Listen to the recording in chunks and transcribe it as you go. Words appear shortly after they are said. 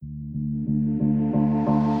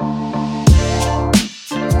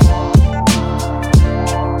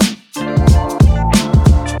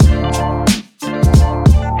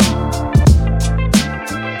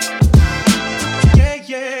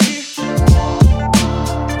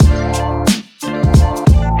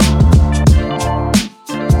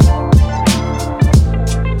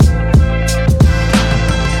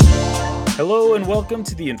Welcome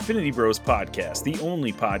to the Infinity Bros podcast, the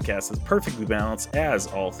only podcast that's perfectly balanced as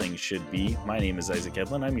all things should be. My name is Isaac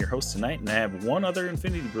Edlin. I'm your host tonight, and I have one other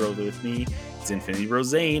Infinity Bro with me. It's Infinity Bro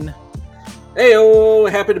Zane. Heyo,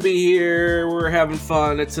 happy to be here. We're having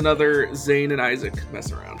fun. It's another Zane and Isaac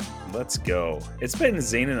mess around. Let's go. It's been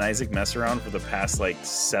Zane and Isaac mess around for the past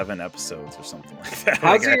 7 episodes or something like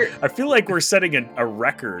that. I feel like we're setting a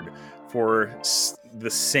record for the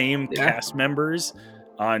same cast members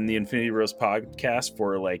on the Infinity Bros podcast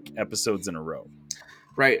for episodes in a row.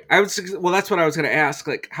 Right. That's what I was going to ask.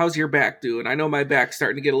 How's your back doing? I know my back's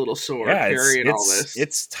starting to get a little sore carrying all this.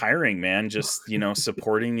 It's tiring, man. Just,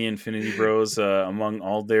 supporting the Infinity Bros among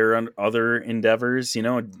all their other endeavors.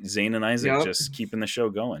 Zane and Isaac just keeping the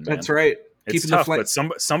show going, man. That's right. It's tough, but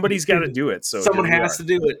somebody's got to do it. So someone has to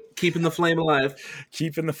do it. Keeping the flame alive.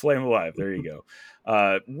 Keeping the flame alive. There you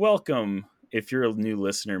go. Welcome. If you're a new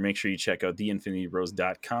listener, make sure you check out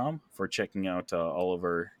theinfinitybros.com for checking out all of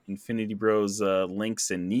our Infinity Bros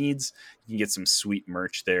links and needs. You can get some sweet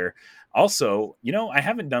merch there. Also, I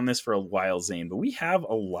haven't done this for a while, Zane, but we have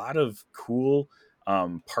a lot of cool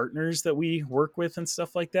partners that we work with and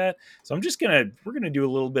stuff like that. So we're going to do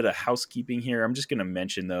a little bit of housekeeping here. I'm just going to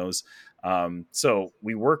mention those. So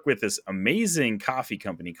we work with this amazing coffee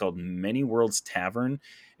company called Many Worlds Tavern.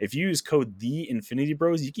 If you use code The Infinity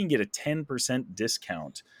Bros, you can get a 10%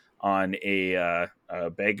 discount on a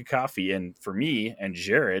bag of coffee. And for me and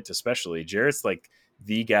Jarrett, especially, Jarrett's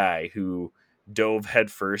the guy who dove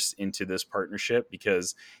headfirst into this partnership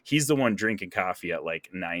because he's the one drinking coffee at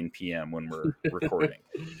 9 p.m. when we're recording.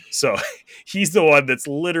 So he's the one that's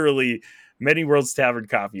literally Many Worlds Tavern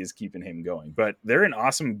Coffee is keeping him going. But they're an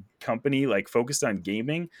awesome company, focused on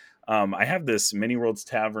gaming. I have this Many Worlds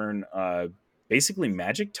Tavern basically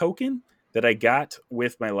magic token that I got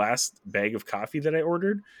with my last bag of coffee that I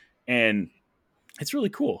ordered. And it's really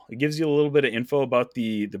cool. It gives you a little bit of info about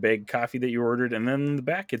the bag of coffee that you ordered. And then in the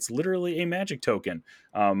back, it's literally a magic token.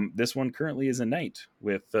 This one currently is a knight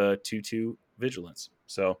with 2/2 vigilance.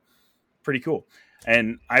 So pretty cool.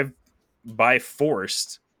 And I've by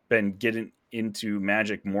force been getting into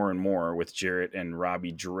Magic more and more with Jarrett and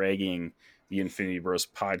Robbie dragging the Infinity Bros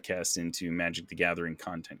podcast into Magic the Gathering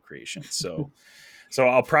content creation. So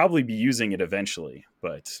I'll probably be using it eventually,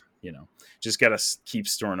 but just got to keep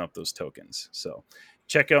storing up those tokens. So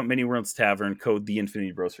check out Many Worlds Tavern, code The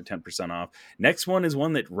Infinity Bros for 10% off. Next one is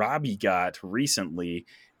one that Robbie got recently.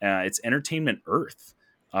 It's Entertainment Earth,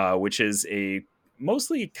 which is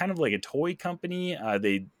mostly kind of like a toy company.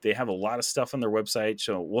 They have a lot of stuff on their website.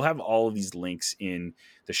 So we'll have all of these links in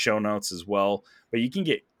the show notes as well, but you can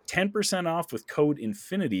get 10% off with code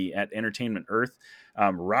Infinity at Entertainment Earth.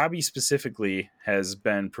 Robbie specifically has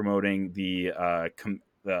been promoting the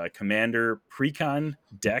Commander Precon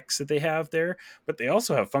decks that they have there, but they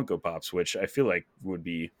also have Funko Pops, which I feel like would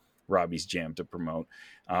be Robbie's jam to promote.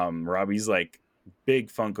 Robbie's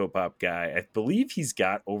big Funko Pop guy. I believe he's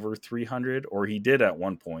got over 300, or he did at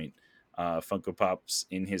one point, Funko Pops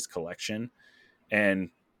in his collection. And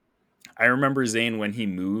I remember Zane when he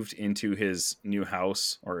moved into his new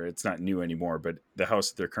house, or it's not new anymore, but the house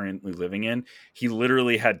that they're currently living in, he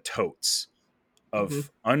literally had totes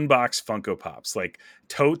of unboxed Funko Pops,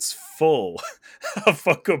 totes full of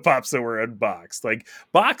Funko Pops that were unboxed.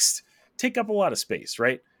 Boxed take up a lot of space,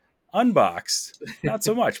 right? Unboxed, not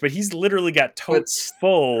so much, but he's literally got totes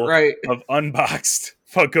full of unboxed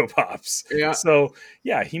Funko Pops. Yeah. So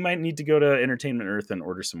yeah, he might need to go to Entertainment Earth and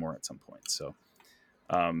order some more at some point. So,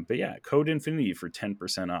 but yeah, code Infinity for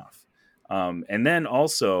 10% off. And then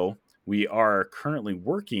also we are currently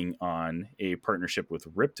working on a partnership with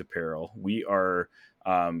Ripped Apparel. We are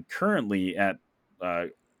currently at, I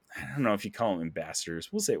don't know if you call them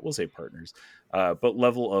ambassadors. We'll say partners, but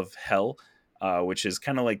Level of Hell, which is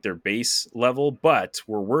kind of like their base level, but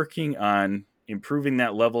we're working on improving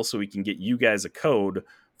that level so we can get you guys a code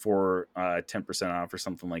for 10% off or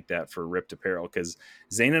something like that for Ripped Apparel, because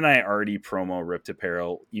Zane and I already promo Ripped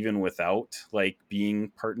Apparel even without being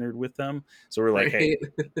partnered with them. So we're hey,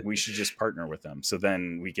 we should just partner with them, so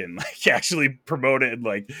then we can actually promote it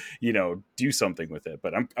and do something with it.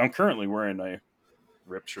 But I'm currently wearing a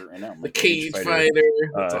Rip shirt right now. The Cage Fighter.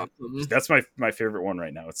 That's awesome. That's my favorite one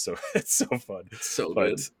right now. It's so fun. It's so but,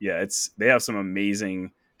 good. Yeah, they have some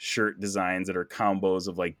amazing shirt designs that are combos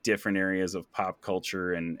of different areas of pop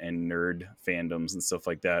culture and nerd fandoms and stuff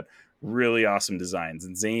like that. Really awesome designs.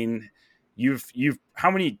 And Zane, you've how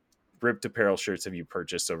many Ripped Apparel shirts have you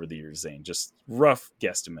purchased over the years, Zane? Just rough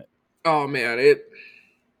guesstimate. Oh man,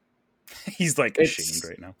 he's ashamed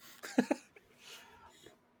right now.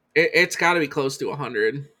 It's got to be close to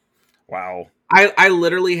 100. Wow. I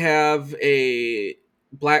literally have a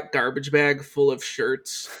black garbage bag full of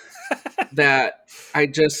shirts that I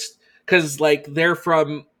just, because like they're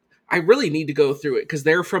from, I really need to go through it because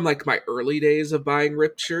they're from like my early days of buying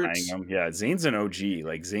ripped Buying shirts. them. Yeah, Zane's an OG.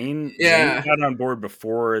 Like Zane Yeah. got on board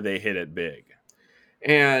before they hit it big.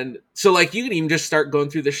 And so like you can even just start going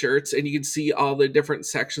through the shirts and you can see all the different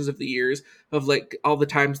sections of the years of like all the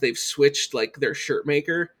times they've switched like their shirt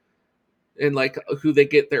maker and like who they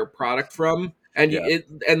get their product from. And Yeah.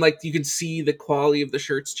 like you can see the quality of the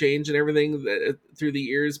shirts change and everything through the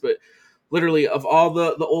years. But literally of all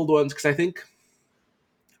the old ones, because I think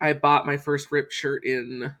I bought my first ripped shirt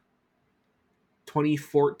in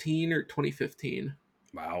 2014 or 2015.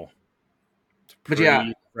 Wow. It's But yeah,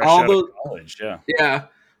 pretty fresh all out of the college. Yeah. yeah,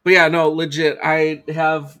 but yeah, no, legit. I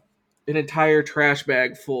have an entire trash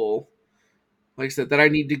bag full, like I said, that I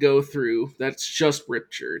need to go through. That's just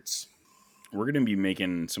ripped shirts. We're going to be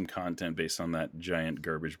making some content based on that giant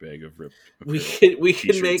garbage bag of ripped We apparel can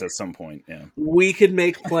t-shirts make at some point. Yeah. we can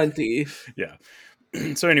make plenty. Yeah.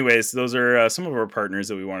 So anyways, those are some of our partners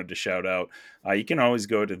that we wanted to shout out. You can always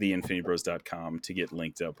go to theinfinitybros.com to get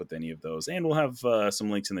linked up with any of those. And we'll have some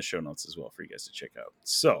links in the show notes as well for you guys to check out.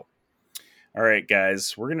 So, all right,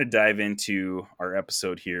 guys, we're going to dive into our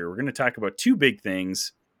episode here. We're going to talk about two big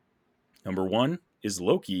things. Number one is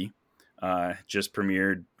Loki. Just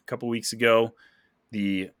premiered a couple weeks ago.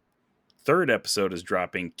 The third episode is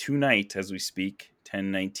dropping tonight as we speak,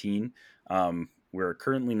 10/19. We're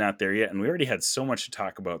currently not there yet, and we already had so much to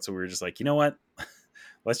talk about, so we were just like, you know what?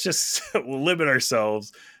 Let's just we'll limit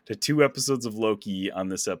ourselves to 2 episodes of Loki on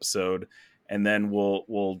this episode, and then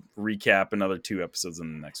we'll recap another 2 episodes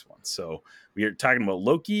in the next one. So we are talking about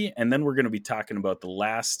Loki, and then we're going to be talking about the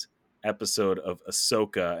last episode of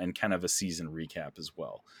Ahsoka and kind of a season recap as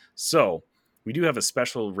well. So we do have a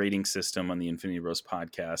special rating system on the Infinity Bros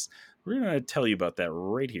podcast. We're going to tell you about that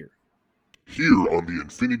right here. Here on the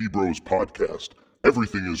Infinity Bros podcast,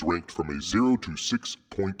 everything is ranked from a 0 to 6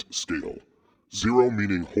 point scale. 0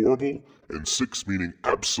 meaning horrible, and 6 meaning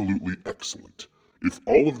absolutely excellent. If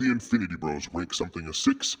all of the Infinity Bros rank something a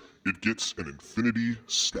 6, it gets an Infinity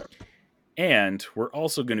Step. And we're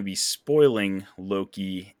also going to be spoiling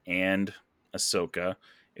Loki and Ahsoka.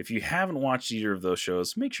 If you haven't watched either of those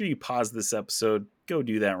shows, make sure you pause this episode, go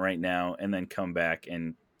do that right now, and then come back,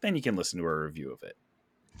 and then you can listen to our review of it.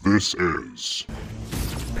 This is...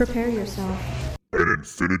 Prepare yourself. An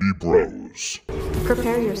Infinity Bros.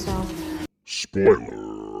 Prepare yourself.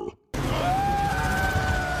 Spoiler.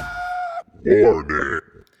 Warning.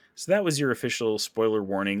 So that was your official spoiler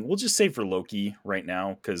warning. We'll just say for Loki right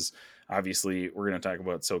now, because obviously we're going to talk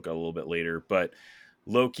about Ahsoka a little bit later. But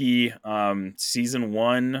Loki, season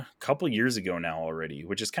 1, a couple years ago now already,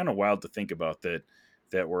 which is kind of wild to think about that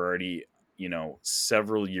we're already,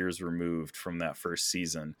 several years removed from that first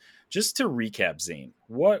season. Just to recap, Zane,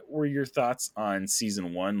 what were your thoughts on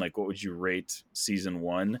season 1? Like, what would you rate season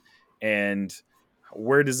 1? And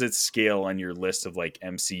where does it scale on your list of like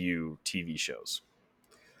MCU TV shows?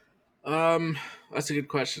 That's a good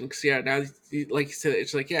question. Cause yeah, now like you said,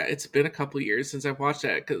 it's like, yeah, it's been a couple years since I've watched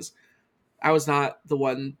that because I was not the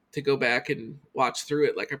one to go back and watch through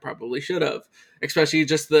it like I probably should have. Especially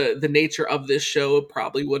just the nature of this show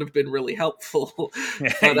probably would have been really helpful.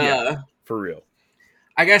 But Yeah, for real.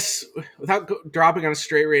 I guess without dropping on a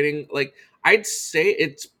straight rating, like I'd say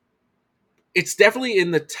it's definitely in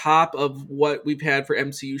the top of what we've had for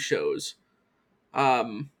MCU shows.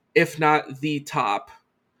 If not the top.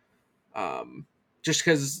 Just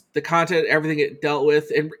because the content, everything it dealt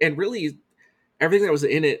with, and really everything that was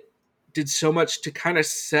in it did so much to kind of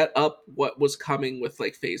set up what was coming with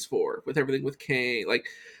like phase 4, with everything with Kang. Like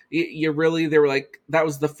you really, they were like, that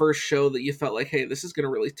was the first show that you felt like, hey, this is going to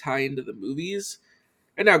really tie into the movies.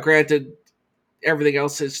 And now granted, everything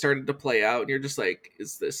else has started to play out and you're just like,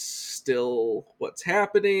 is this still what's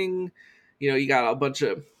happening? You got a bunch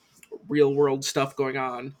of real world stuff going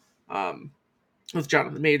on. With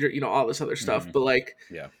Jonathan Major, all this other stuff. Mm-hmm. But like,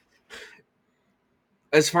 yeah,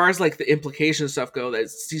 as far as like the implication stuff go, that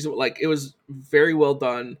season, like it was very well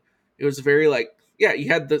done. It was very like, yeah, you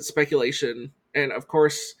had the speculation, and of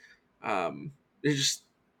course, it's just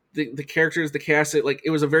the characters, the cast.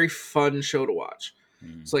 It was a very fun show to watch.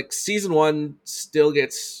 Mm-hmm. So like season 1 still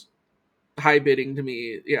gets high bidding to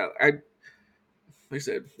me. Yeah, like I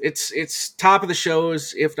said, it's top of the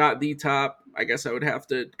shows, if not the top. I guess I would have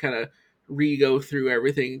to kind of re-go through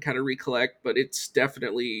everything and kind of recollect, but it's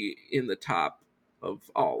definitely in the top of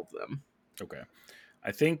all of them. Okay.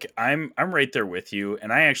 I think I'm right there with you,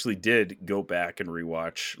 and I actually did go back and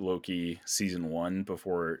rewatch Loki season 1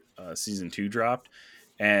 before season 2 dropped,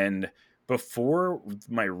 and before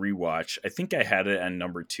my rewatch, I think I had it at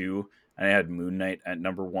number 2. and I had Moon Knight at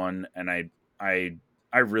number 1, and I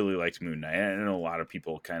really liked Moon Knight. I know a lot of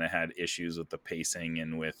people kind of had issues with the pacing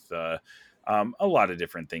and with a lot of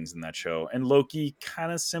different things in that show. And Loki,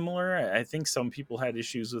 kind of similar. I think some people had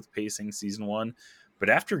issues with pacing season 1, but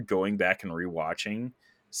after going back and rewatching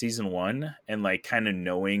season 1 and like kind of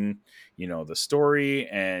knowing, the story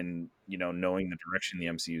and, knowing the direction the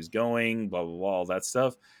MCU is going, blah, blah, blah, all that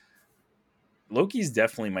stuff, Loki's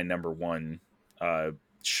definitely my number 1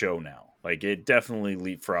 show now. Like, it definitely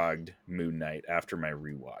leapfrogged Moon Knight after my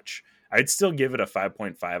rewatch. I'd still give it a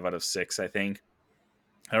 5.5 out of 6, I think.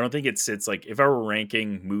 I don't think it sits, like, if I were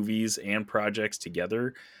ranking movies and projects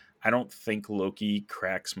together, I don't think Loki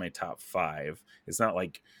cracks my top 5. It's not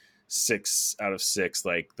like 6 out of 6,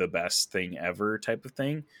 like the best thing ever type of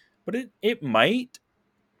thing, but it might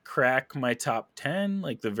crack my top 10,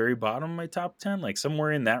 like the very bottom of my top 10, like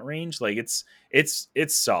somewhere in that range. Like, it's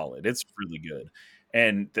solid. It's really good.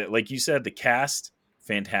 And like you said, the cast,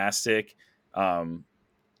 fantastic. Tom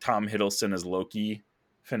Hiddleston as Loki,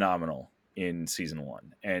 phenomenal in season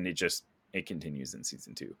 1, and it continues in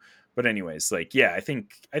season 2. But anyways, like, yeah, I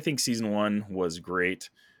think season 1 was great.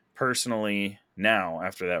 Personally, now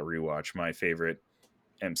after that rewatch, my favorite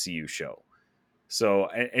MCU show. So,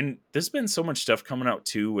 and there's been so much stuff coming out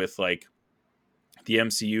too with like the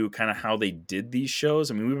MCU, kind of how they did these shows.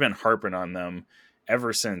 I mean, we've been harping on them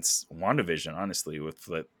ever since WandaVision, honestly, with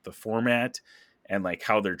the format and like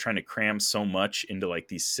how they're trying to cram so much into like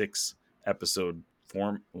these 6 episode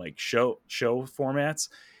form, like show formats.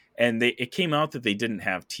 And it came out that they didn't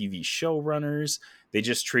have TV showrunners. They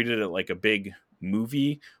just treated it like a big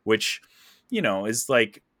movie, which, is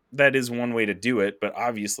like, that is one way to do it, but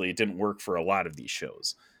obviously it didn't work for a lot of these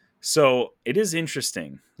shows. So it is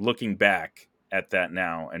interesting looking back at that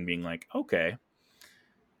now and being like, okay,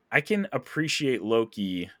 I can appreciate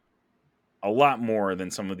Loki a lot more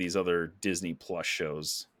than some of these other Disney Plus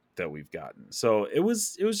shows that we've gotten. So it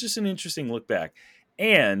was just an interesting look back.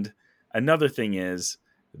 And another thing is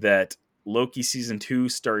that Loki season 2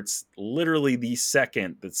 starts literally the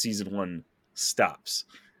second that season 1 stops.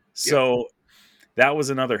 So that was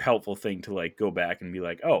another helpful thing to like go back and be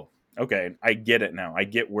like, oh, okay, I get it now. I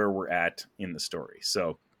get where we're at in the story.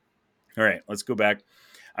 So, all right, let's go back.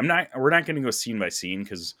 We're not going to go scene by scene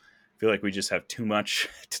because I feel like we just have too much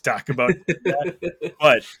to talk about.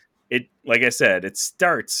 But it, like I said, it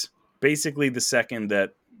starts basically the second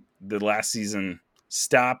that the last season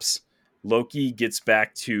stops. Loki gets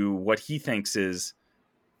back to what he thinks is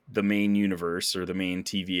the main universe or the main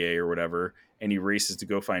TVA or whatever, and he races to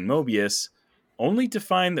go find Mobius, only to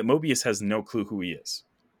find that Mobius has no clue who he is.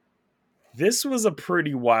 This was a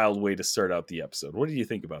pretty wild way to start out the episode. What do you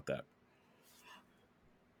think about that?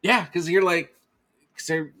 Yeah, because you're like,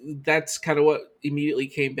 that's kind of what immediately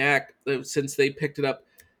came back since they picked it up,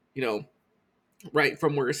 right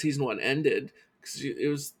from where season 1 ended. Because it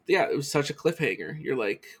was such a cliffhanger. You're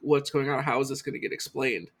like, what's going on? How is this going to get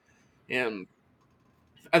explained? And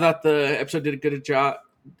I thought the episode did a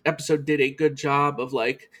good job of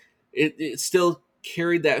like, it still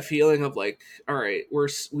carried that feeling of like, all right,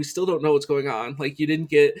 we still don't know what's going on. Like, you didn't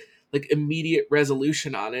get like immediate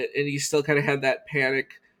resolution on it, and you still kind of had that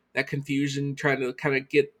panic, that confusion, trying to kind of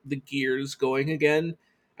get the gears going again.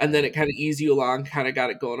 And then it kind of eased you along, kind of got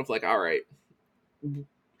it going of like, all right,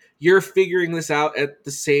 you're figuring this out at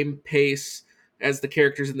the same pace as the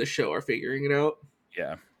characters in the show are figuring it out.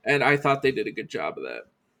 Yeah. And I thought they did a good job of that.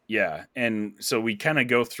 Yeah. And so we kind of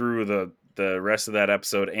go through the rest of that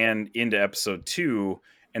episode and into episode 2,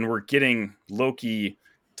 and we're getting Loki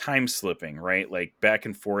time slipping, right? Like back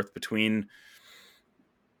and forth between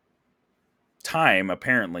time,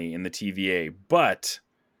 apparently, in the TVA. But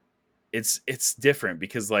it's different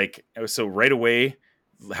because, like, so right away,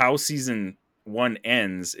 how season 1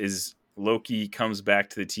 ends is Loki comes back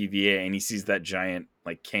to the TVA and he sees that giant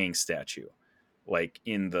like Kang statue, like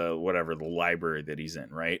in the library that he's in,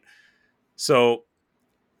 right? So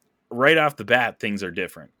right off the bat, things are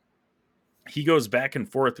different. He goes back and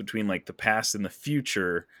forth between like the past and the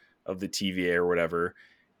future of the TVA or whatever,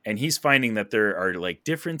 and he's finding that there are like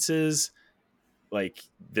differences. Like,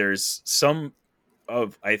 there's some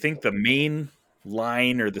of, I think, the main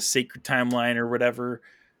line or the sacred timeline or whatever,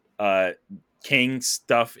 Kang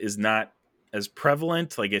stuff is not as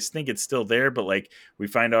prevalent. Like, I think it's still there, but like we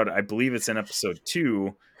find out, I believe it's in episode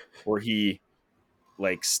 2 where he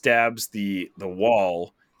like stabs the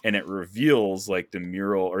wall and it reveals like the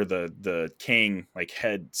mural or the Kang like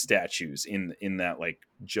head statues in that like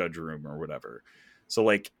judge room or whatever. So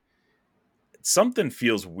like something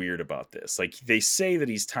feels weird about this. Like, they say that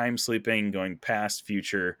he's time sleeping, going past,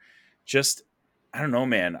 future. Just I don't know,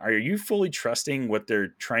 man. Are you fully trusting what they're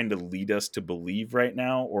trying to lead us to believe right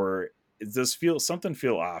now, or does something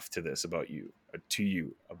feel off to this about you, to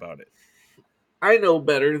you about it? I know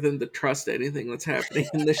better than to trust anything that's happening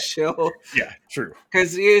in this show, Yeah, true.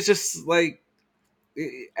 because it's just like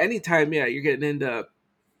anytime, yeah, you're getting into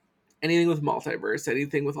anything with multiverse,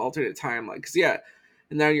 anything with alternate timeline, because yeah,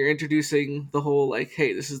 and now you're introducing the whole like,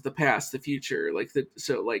 hey, this is the past, the future, like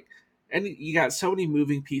and you got so many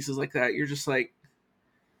moving pieces like that. You're just like,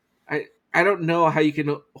 I don't know how you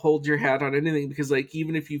can hold your hat on anything, because like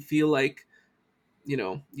even if you feel like,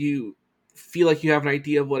 you feel like you have an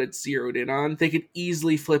idea of what it's zeroed in on, they could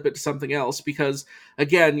easily flip it to something else, because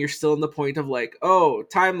again, you're still in the point of like, oh,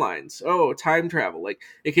 timelines, oh, time travel, like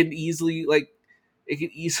it could easily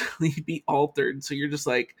be altered. So you're just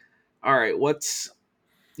like, all right,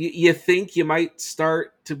 you think you might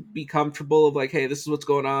start to be comfortable of like, hey, this is what's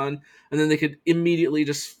going on, and then they could immediately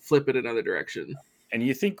just flip it another direction. And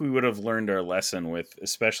you think we would have learned our lesson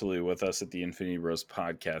especially with us at the Infinity Bros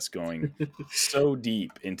podcast, going so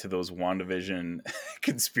deep into those WandaVision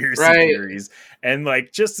conspiracy Right. theories, and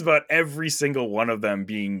like just about every single one of them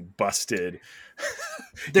being busted.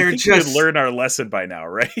 You They're think we would just learn our lesson by now,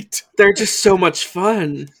 right? they're just so much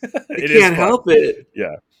fun. I It is can't fun. help it.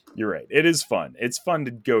 Yeah, you're right. It is fun. It's fun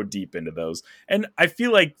to go deep into those. And I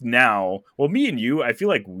feel like now, well, me and you, I feel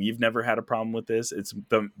like we've never had a problem with this. It's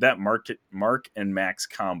that Mark and Max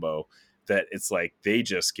combo that it's like they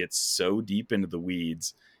just get so deep into the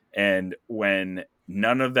weeds. And when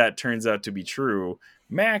none of that turns out to be true,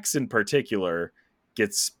 Max in particular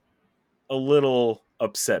gets a little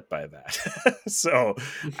upset by that. So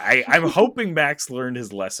I'm hoping Max learned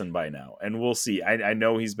his lesson by now, and we'll see. I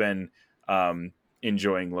know he's been um,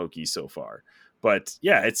 enjoying Loki so far, but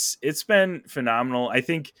yeah, it's been phenomenal. I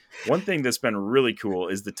think one thing that's been really cool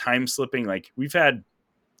is the time slipping. Like we've had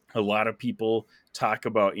a lot of people talk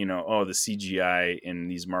about, oh, the CGI in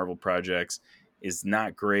these Marvel projects is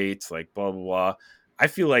not great, like blah blah blah. I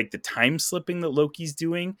feel like the time slipping that Loki's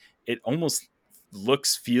doing, it almost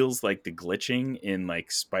feels like the glitching in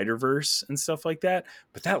like Spider-Verse and stuff like that,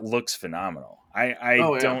 but that looks phenomenal. I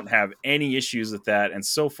Oh yeah. don't have any issues with that, and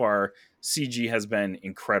so far CG has been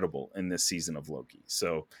incredible in this season of Loki,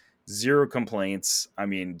 so zero complaints. I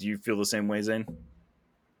mean, do you feel the same way, Zane?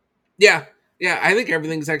 Yeah. Yeah, I think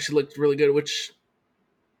everything's actually looked really good, which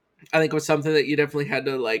I think was something that you definitely had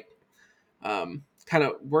to like kind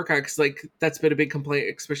of work on, because like that's been a big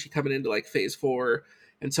complaint, especially coming into like phase 4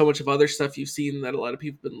 and so much of other stuff you've seen, that a lot of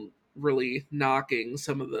people have been really knocking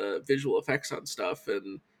some of the visual effects on stuff.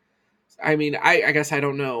 And I mean, I guess I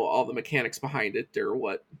don't know all the mechanics behind it or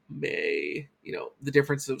what may, the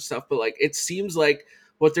difference of stuff, but like it seems like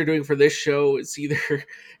what they're doing for this show is either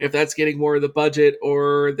if that's getting more of the budget,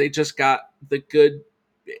 or they just got the good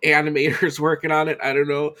animators working on it. I don't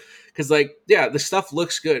know, because like yeah, the stuff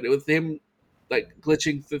looks good with him like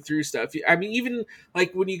glitching through stuff. I mean, even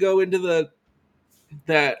like when you go into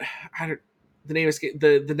that I don't the name is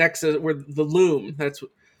the next where the loom. That's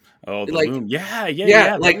Oh, the like loom. Yeah, yeah, yeah, yeah.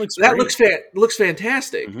 That like looks that great. looks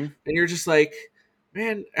fantastic, Hmm. and you're just like,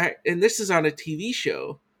 man, and this is on a TV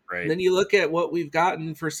show. And Right. then you look at what we've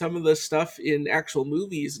gotten for some of the stuff in actual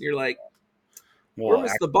movies, and you're like, where Well,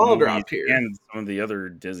 was the actual ball movies dropped here? and some of the other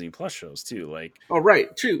Disney Plus shows too. Like, Oh, right,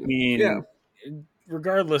 I true, yeah. mean,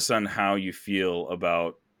 regardless on how you feel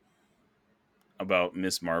about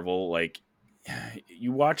Miss Marvel, like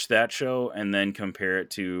you watch that show and then compare it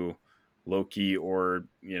to Loki or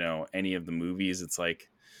any of the movies, it's like,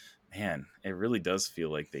 man, it really does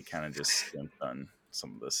feel like they kind of just skimped on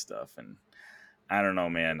some of this stuff. And I don't know,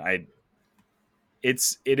 man. It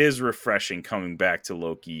is refreshing coming back to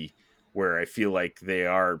Loki, where I feel like they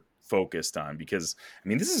are focused on, because I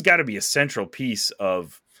mean this has got to be a central piece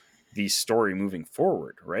of the story moving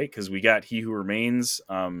forward, right? Because we got He Who Remains,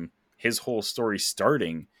 his whole story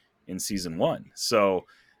starting in season 1, so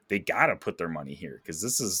they got to put their money here, because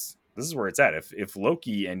this is where it's at. If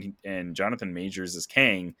Loki and Jonathan Majors as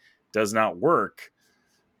Kang does not work,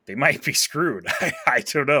 they might be screwed. I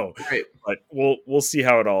don't know, Right. but we'll see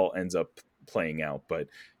how it all ends up playing out. But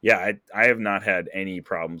yeah, I have not had any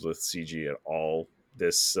problems with CG at all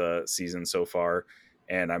this season so far,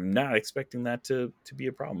 and I'm not expecting that to be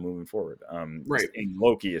a problem moving forward. Right. In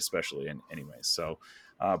Loki especially. And anyways, so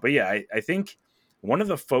but yeah, I think one of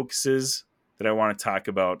the focuses that I want to talk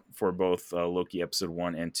about for both Loki episode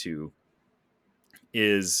 1 and 2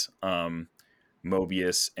 is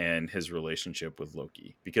Mobius and his relationship with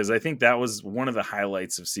Loki, because I think that was one of the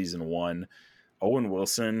highlights of season 1. Owen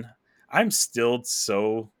Wilson, I'm still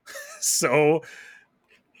so so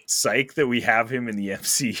psych that we have him in the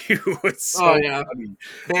MCU. It's so Oh yeah, funny.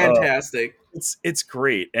 fantastic. It's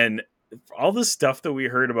great, and all the stuff that we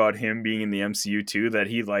heard about him being in the MCU too, that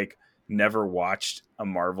he like never watched a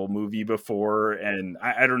Marvel movie before, and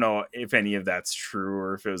I don't know if any of that's true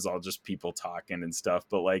or if it was all just people talking and stuff,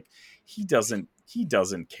 but like he doesn't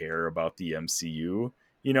care about the MCU.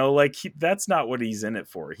 Like that's not what he's in it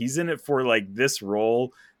for. He's in it for like this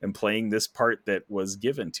role and playing this part that was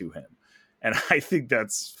given to him. And I think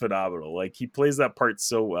that's phenomenal. Like he plays that part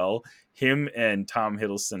so well. Him and Tom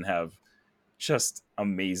Hiddleston have just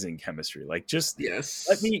amazing chemistry. Like just Yes.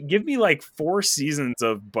 give me like 4 seasons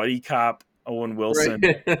of buddy cop Owen Right. Wilson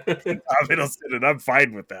and Tom Hiddleston, and I'm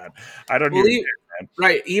fine with that. I don't Well, even care, man.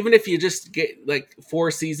 right. Even if you just get like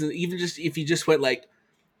 4 seasons, even just if you just went like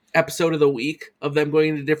episode of the week of them going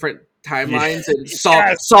into different Yeah. timelines and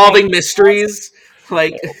Yes. solving mysteries,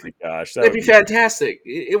 like Oh my gosh, that that'd would be be fantastic.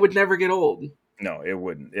 It would never get old. no, it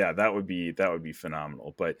wouldn't. Yeah, that would be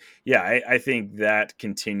phenomenal. But yeah, I think that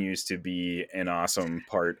continues to be an awesome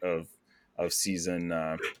part of season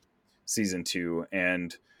 2.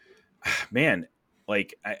 And man,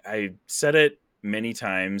 like I said it many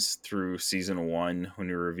times through season 1 when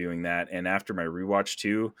we were reviewing that, and after my rewatch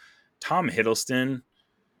too, Tom Hiddleston,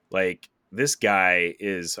 like this guy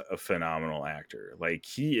is a phenomenal actor. Like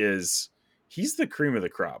he's the cream of the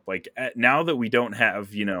crop. Like now that we don't have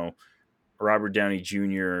Robert Downey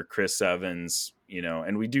Jr., Chris Evans,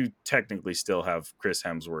 and we do technically still have Chris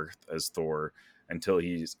Hemsworth as Thor until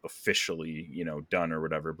he's officially, done or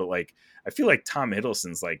whatever. But like, I feel like Tom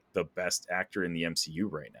Hiddleston's like the best actor in the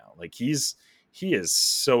MCU right now. Like he is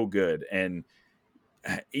so good. And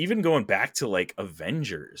even going back to like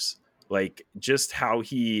Avengers, like just how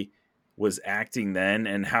he was acting then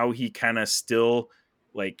and how he kind of still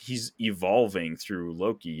like he's evolving through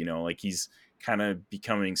Loki, like he's kind of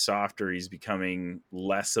becoming softer, he's becoming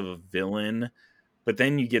less of a villain. But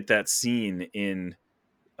then you get that scene in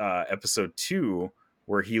episode 2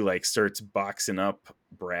 where he like starts boxing up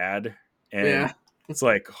Brad, and Yeah. it's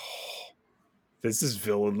like, oh, this is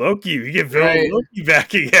villain Loki. We get villain Right. Loki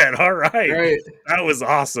back again. All right. Right. That was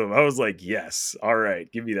awesome. I was like, yes. All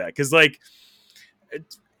right. Give me that. Because, like,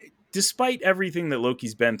 despite everything that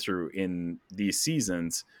Loki's been through in these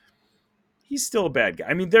seasons, he's still a bad guy.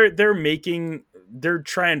 I mean, they're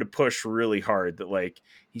trying to push really hard that, like,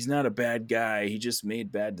 he's not a bad guy. He just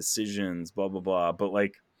made bad decisions, blah, blah, blah. But,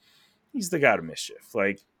 like, he's the god of mischief.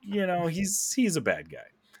 Like, he's a bad guy.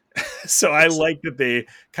 So I like that they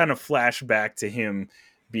kind of flash back to him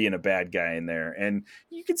being a bad guy in there, and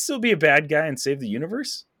you can still be a bad guy and save the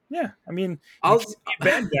universe. Yeah, I mean, you All, can be a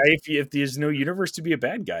bad guy if there's no universe to be a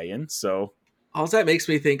bad guy in. So all that makes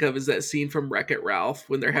me think of is that scene from Wreck-It Ralph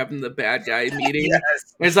when they're having the bad guy meeting.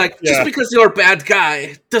 yes, And it's like, yeah. just because you're a bad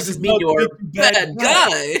guy doesn't mean not you're a make you bad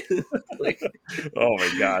bad guy. Like, Oh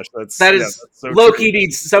my gosh, that's that's so Loki true.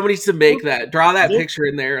 needs somebody needs to make that. Draw that Loki- picture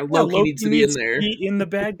in there. Yeah, Loki needs to be in there. in the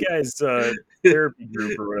bad guys therapy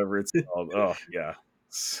group or whatever it's called. Oh yeah,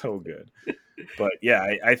 so good. But yeah,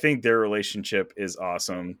 I think their relationship is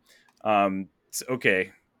awesome.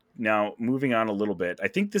 Okay, now moving on a little bit. I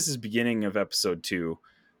think this is beginning of episode 2.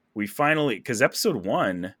 We finally, because episode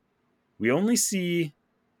 1, we only see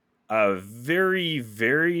a very,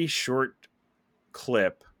 very short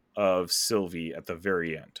clip of Sylvie at the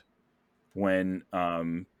very end when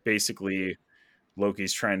basically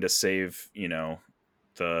Loki's trying to save,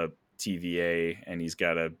 the TVA, and he's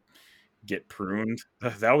got to get pruned.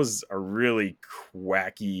 That was a really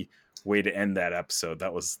wacky way to end that episode.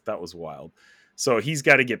 That was wild. So he's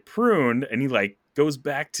got to get pruned, and he like goes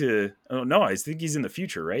back to, oh no, I think he's in the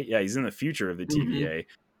future, right? Yeah, he's in the future of the TVA,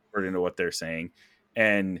 according to what they're saying.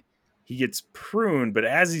 And he gets pruned, but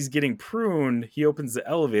as he's getting pruned, he opens the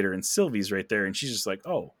elevator and Sylvie's right there, and she's just like,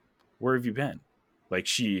 "Oh, where have you been?"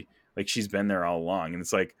 She's been there all along. And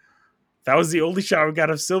it's like, that was the only shot we got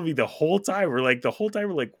of Sylvie the whole time. We're like,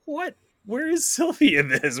 what? Where is Sylvie in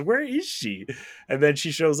this? Where is she? And then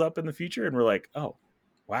she shows up in the future, and we're like, oh,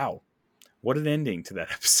 wow, what an ending to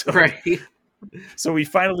that episode. Right. So we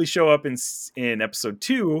finally show up in episode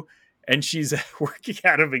 2, and she's working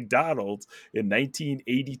at a McDonald's in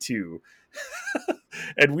 1982.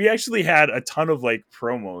 And we actually had a ton of like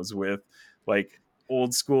promos with like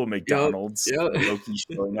old school McDonald's, Yep. Loki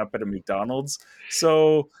showing up at a McDonald's.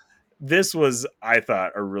 So this was, I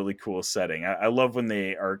thought, a really cool setting. I love when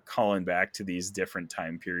they are calling back to these different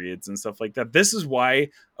time periods and stuff like that. This is why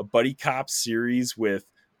a buddy cop series with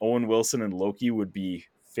Owen Wilson and Loki would be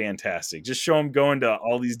fantastic. Just show them going to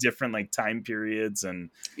all these different like time periods and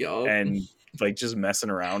like just messing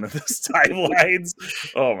around with those timelines.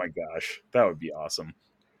 Oh my gosh, that would be awesome.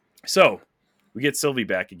 So we get Sylvie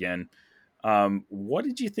back again. What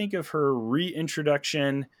did you think of her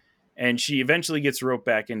reintroduction? And she eventually gets roped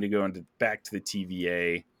back into going back to the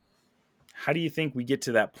TVA. How do you think we get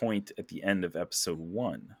to that point at the end of episode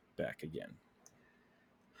 1 back again?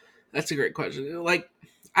 That's a great question. Like,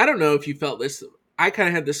 I don't know if you felt this. I kind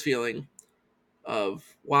of had this feeling of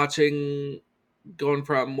watching, going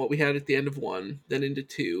from what we had at the end of 1, then into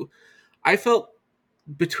 2. I felt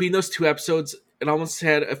between those 2 episodes, it almost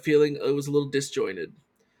had a feeling it was a little disjointed.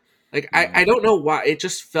 Like, I don't know why. It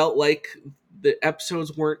just felt like the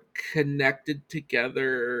episodes weren't connected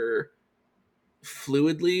together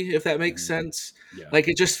fluidly, if that makes sense. Yeah. Like,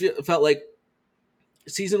 it just felt like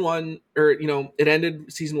season 1, or, it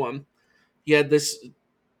ended season 1. You had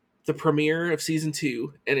the premiere of season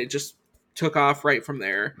 2, and it just took off right from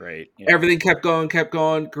there. Right. Yeah. Everything kept going,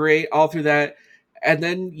 great, all through that. And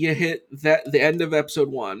then you hit the end of episode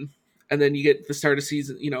 1, and then you get the start of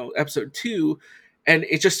season, episode 2, and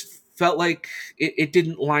it just felt like it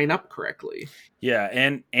didn't line up correctly. Yeah,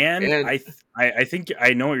 and I think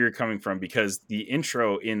I know where you're coming from, because the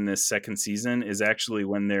intro in this second season is actually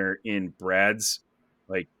when they're in Brad's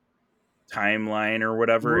like timeline or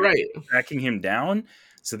whatever, right, tracking him down.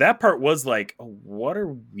 So that part was like, oh, what are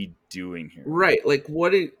we doing here? Right, like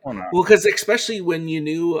what? Well, because especially when you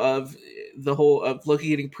knew of the whole of Loki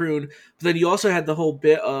getting pruned, but then you also had the whole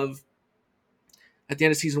bit of at the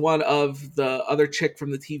end of season 1 of the other chick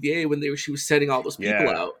from the TVA when she was setting all those people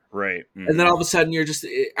out, right? Mm-hmm. And then all of a sudden you're just,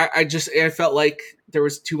 I felt like there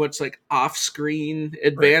was too much like off-screen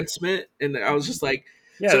advancement, right. And I was just like,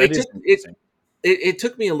 yeah. So it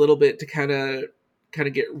took me a little bit to kind of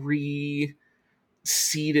get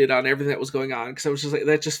seated on everything that was going on, because I was just like,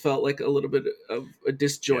 that just felt like a little bit of a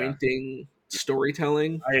disjointing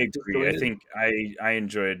storytelling. I agree. I think I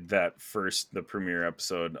enjoyed the premiere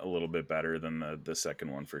episode a little bit better than the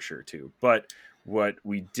second one for sure too. But what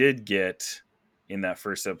we did get in that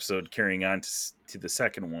first episode, carrying on to the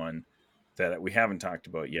second one, that we haven't talked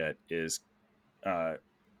about yet, is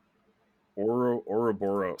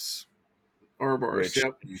Ouroboros. Ouroboros,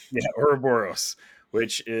 yep. Yeah, Ouroboros,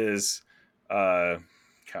 which is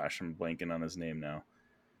gosh, I'm blanking on his name now.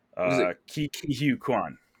 Ki-Hu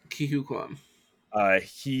Kwan. Ki-Hu Kwan.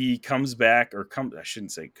 He comes back, I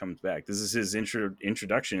shouldn't say comes back. This is his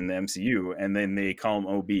introduction in the MCU, and then they call him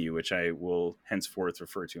OB, which I will henceforth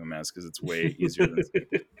refer to him as, because it's way easier than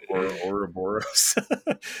Ouroboros.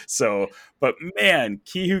 So, but man,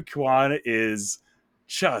 Ki-Hu Kwan is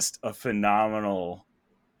just a phenomenal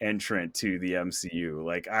entrant to the MCU.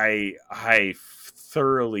 Like I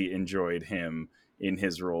thoroughly enjoyed him in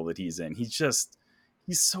his role that he's in. He's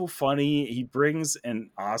so funny. He brings an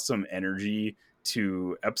awesome energy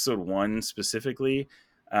to episode 1 specifically.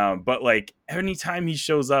 But like anytime he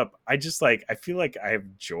shows up, I feel like I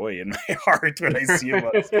have joy in my heart when I see him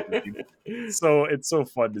on screen. So it's so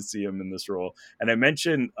fun to see him in this role. And I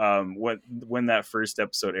mentioned when that first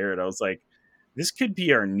episode aired, I was like, this could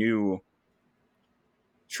be our new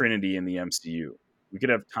Trinity in the MCU. We could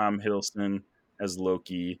have Tom Hiddleston as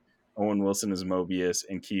Loki, Owen Wilson as Mobius,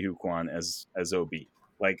 and Ki-Hu Kwan as OB.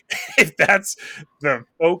 Like, if that's the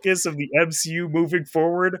focus of the MCU moving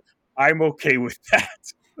forward, I'm okay with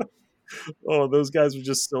that. Oh, those guys were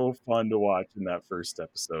just so fun to watch in that first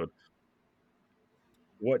episode.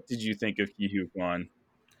 What did you think of Ki-Hu Kwan?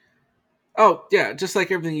 Oh, yeah, just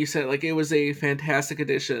like everything you said. Like, it was a fantastic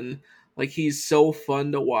addition. Like, he's so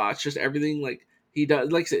fun to watch. Just everything, like, he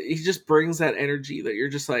does. Like, he just brings that energy that you're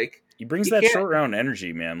just like... He brings that short round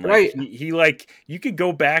energy, man. Like, right. He like, you could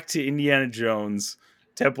go back to Indiana Jones,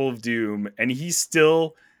 Temple of Doom, and he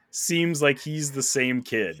still seems like he's the same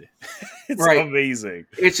kid. It's amazing.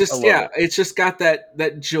 It's just, it's just got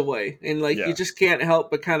that joy, and like you just can't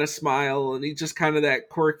help but kind of smile, and he's just kind of that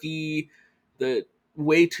quirky, the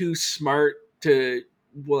way too smart to,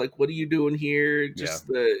 well, like, what are you doing here? Just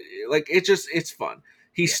it's fun.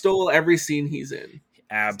 He stole every scene he's in.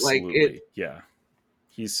 Absolutely.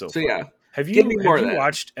 He's so funny. Yeah. Have you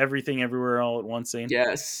watched Everything Everywhere All at Once, Zane?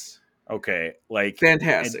 Yes. Okay, like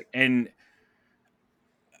fantastic. And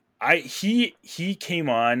he came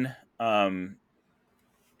on. I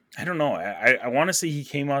don't know. I want to say he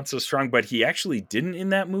came on so strong, but he actually didn't in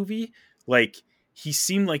that movie. Like, he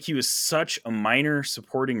seemed like he was such a minor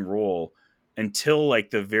supporting role until like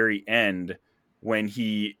the very end, when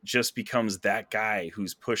he just becomes that guy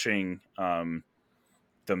who's pushing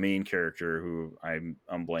the main character, who I'm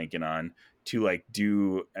blanking on, to like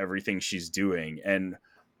do everything she's doing. And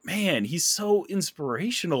man, he's so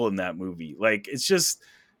inspirational in that movie. Like,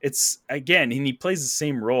 it's again, and he plays the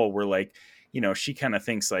same role where, like, she kind of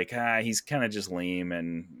thinks like, he's kind of just lame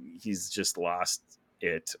and he's just lost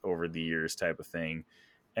it over the years type of thing.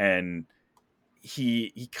 And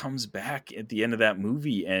he comes back at the end of that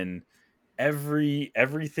movie, and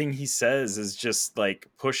everything he says is just like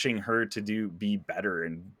pushing her to be better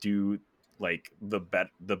and do like the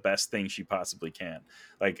best thing she possibly can.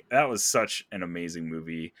 Like, that was such an amazing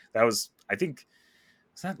movie. That was, I think,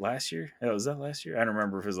 was that last year? Yeah, was that last year? I don't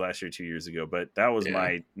remember if it was last year, 2 years ago, but that was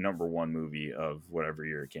my number one movie of whatever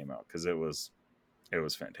year it came out, because it was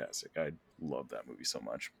fantastic. I love that movie so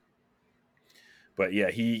much. But yeah,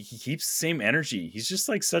 he keeps the same energy. He's just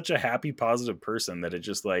like such a happy, positive person that it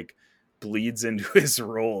just like bleeds into his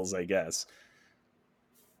roles, I guess.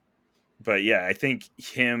 But yeah, I think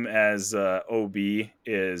him as OB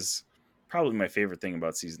is probably my favorite thing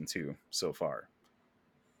about season 2 so far.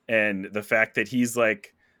 And the fact that he's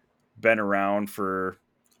like been around for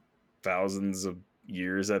thousands of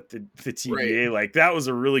years at the TVA, Right. like that was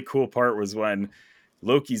a really cool part, was when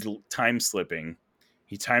Loki's time slipping.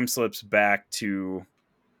 He time slips back to,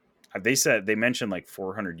 they mentioned like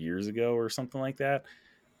 400 years ago or something like that.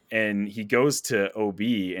 And he goes to OB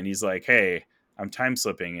and he's like, hey, I'm time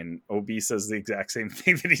slipping. And OB says the exact same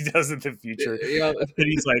thing that he does in the future. Yeah. And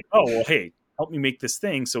he's like, oh, well, hey, help me make this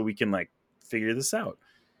thing so we can like figure this out.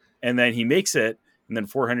 And then he makes it. And then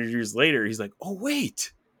 400 years later, he's like, oh,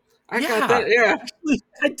 wait. I got that. Yeah. Actually,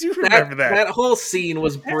 I do remember that. That whole scene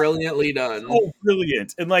was brilliantly done. Oh,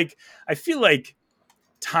 brilliant. And like, I feel like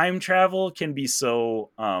time travel can be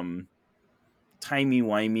so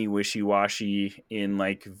timey-wimey, wishy-washy in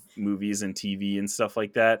like movies and TV and stuff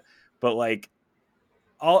like that. But like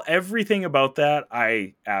everything about that,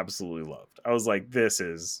 I absolutely loved. I was like, this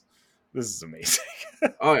is amazing.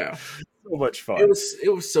 Oh yeah. So much fun. It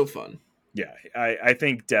was so fun. Yeah, I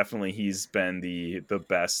think definitely he's been the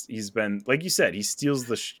best. He's been, like you said, he steals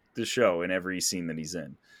the show in every scene that he's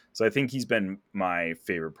in. So I think he's been my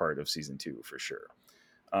favorite part of season 2 for sure.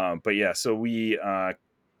 But yeah, so we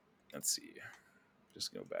let's see,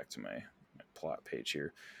 just go back to my plot page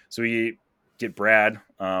here. So we get Brad,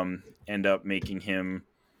 end up making him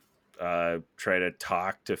try to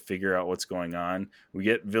talk to figure out what's going on. We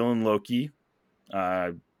get villain Loki.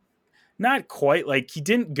 Not quite, like he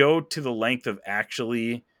didn't go to the length of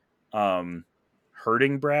actually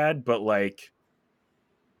hurting Brad, but like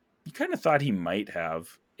you kind of thought he might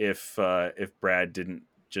have if Brad didn't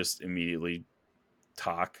just immediately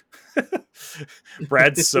talk.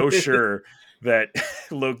 Brad's so sure that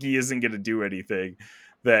Loki isn't going to do anything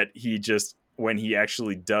that he just, when he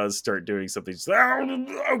actually does start doing something, he's like,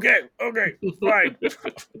 oh, okay, fine.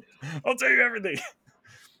 I'll tell you everything.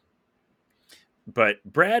 But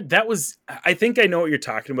Brad, that was, I think I know what you're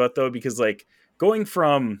talking about though, because like going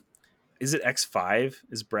from, is it X5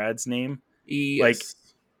 is Brad's name? Yes. Like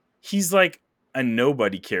he's like a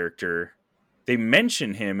nobody character. They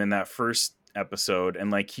mention him in that first episode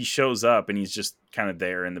and like he shows up and he's just kind of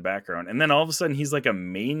there in the background. And then all of a sudden he's like a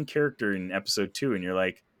main character in episode 2 and you're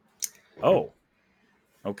like, oh,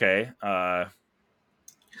 okay.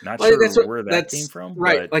 Not sure where that came from.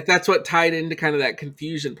 Right. But like that's what tied into kind of that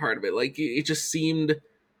confusion part of it. Like it just seemed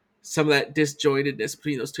some of that disjointedness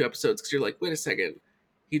between those two episodes. Cause you're like, wait a second.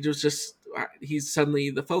 He's suddenly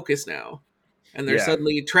the focus now. And they're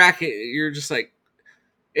suddenly tracking. You're just like,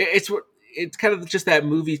 it's kind of just that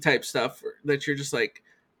movie type stuff that you're just like,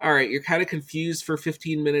 all right, you're kind of confused for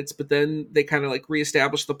 15 minutes, but then they kind of like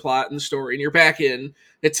reestablish the plot and the story and you're back in.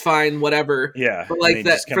 It's fine, whatever. Yeah. But like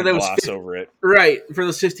that for those gloss over it. Right. For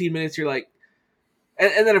those 15 minutes, you're like,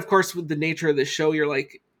 and then of course with the nature of the show, you're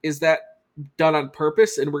like, is that done on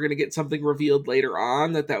purpose? And we're going to get something revealed later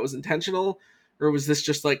on that was intentional? Or was this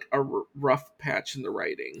just like a rough patch in the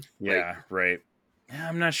writing? Yeah, right. Yeah,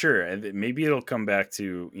 I'm not sure. Maybe it'll come back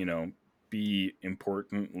to, be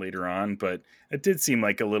important later on, but it did seem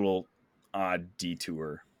like a little odd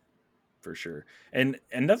detour for sure. And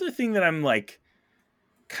another thing that I'm like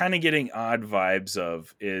kind of getting odd vibes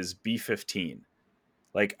of is B-15.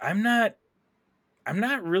 Like I'm not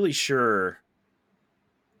really sure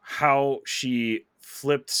how she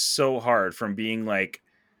flipped so hard from being like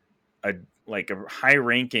a high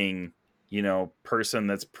ranking, person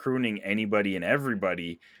that's pruning anybody and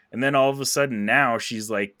everybody. And then all of a sudden now she's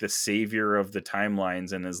like the savior of the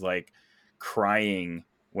timelines and is like crying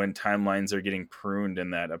when timelines are getting pruned in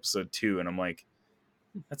that episode 2. And I'm like,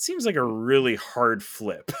 that seems like a really hard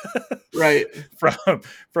flip. Right.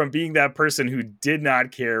 From being that person who did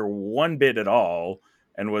not care one bit at all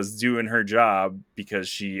and was doing her job because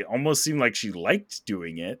she almost seemed like she liked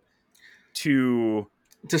doing it, to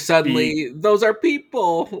suddenly those are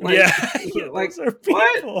people. Like, yeah, like those are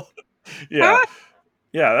people. what? Yeah. Huh?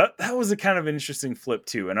 Yeah, that was a kind of interesting flip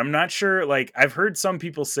too. And I'm not sure, like, I've heard some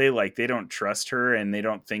people say like they don't trust her and they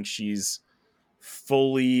don't think she's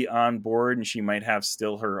fully on board and she might have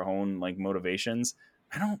still her own like motivations.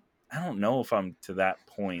 I don't know if I'm to that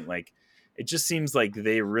point. Like, it just seems like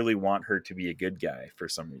they really want her to be a good guy for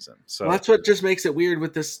some reason. Well, So that's what just makes it weird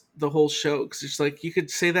with the whole show, because it's like you could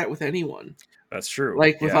say that with anyone. that's true.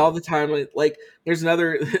 Like with Yeah. all the time, like there's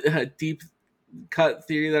another deep cut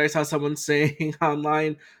theory that I saw someone saying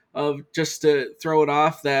online of just to throw it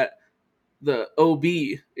off that the OB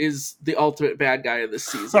is the ultimate bad guy of this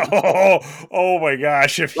season. Oh my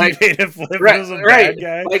gosh! If you Like, made it flip right, as a right. bad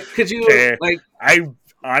guy, Like, could you okay. like I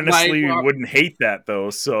honestly like wouldn't hate that though.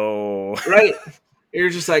 So right? You're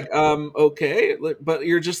just like, okay, but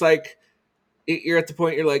you're just like, you're at the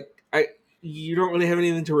point you're like, you don't really have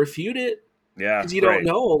anything to refute it yeah, because you don't right,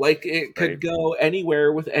 know. Like, it right. could go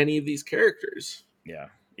anywhere with any of these characters. Yeah.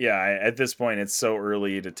 At this point, it's so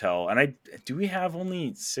early to tell. And do we have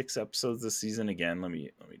only 6 episodes this season again? Let me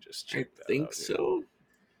just I check that think out here. so.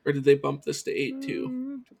 Or did they bump this to 8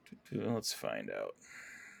 too? Let's find out.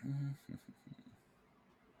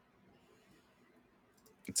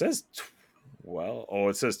 It says 12. Oh,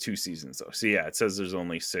 it says 2 seasons though. So yeah, it says there's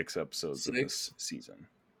only 6 episodes in this season.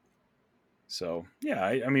 So yeah,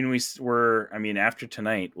 I mean after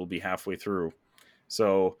tonight we'll be halfway through.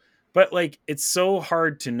 So, but like it's so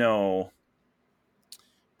hard to know.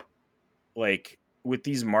 Like with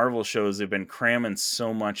these Marvel shows, they've been cramming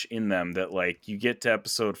so much in them that like you get to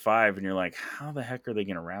episode 5 and you're like, how the heck are they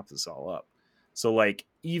going to wrap this all up? So like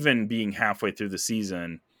even being halfway through the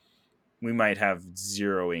season, we might have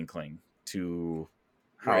zero inkling to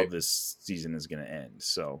how this season is going to end.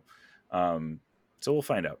 So, so we'll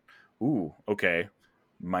find out. Ooh, okay.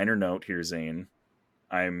 Minor note here, Zane.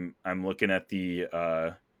 I'm looking at the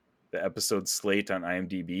episode slate on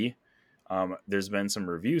IMDb. There's been some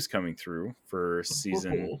reviews coming through for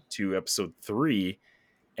season 2, episode 3,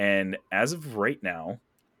 and as of right now,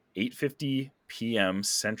 8:50 p.m.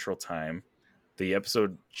 Central Time, the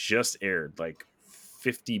episode just aired like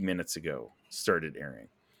 50 minutes ago. Started airing,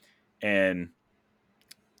 and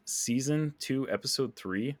season 2, episode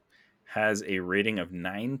 3 has a rating of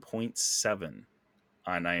 9.7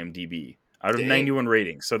 on IMDb out of 91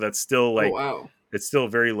 ratings. So that's still like, it's still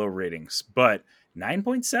very low ratings, but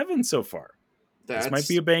 9.7 so far. This might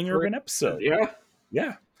be a banger of an episode.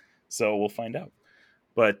 Yeah. So we'll find out.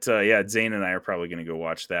 But yeah, Zane and I are probably going to go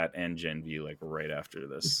watch that and Gen V like right after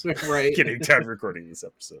this, getting done recording this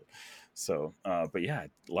episode. So, but yeah,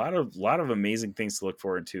 a lot of amazing things to look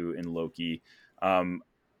forward to in Loki.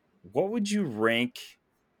 What would you rank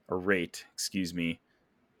or rate,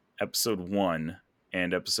 episode 1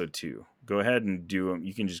 and episode 2? Go ahead and do them.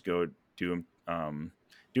 You can just go do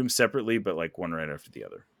them separately, but like one right after the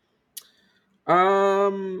other.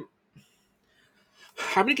 I'm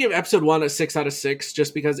gonna give episode 1 a 6 out of 6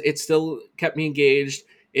 just because it still kept me engaged.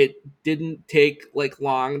 It didn't take like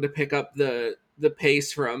long to pick up the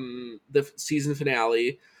pace from the season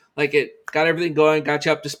finale. Like, it got everything going, got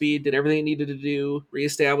you up to speed, did everything it needed to do,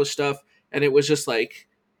 reestablish stuff, and it was just like,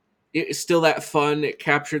 it's still that fun. It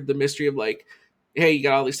captured the mystery of like, hey, you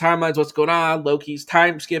got all these timelines, what's going on? Loki's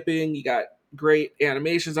time skipping, you got great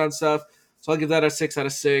animations on stuff. So I'll give that a 6 out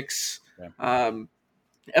of 6. Yeah.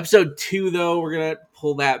 Episode 2, though, we're gonna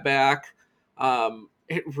pull that back.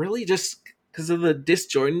 It really just, because of the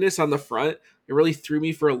disjointedness on the front, it really threw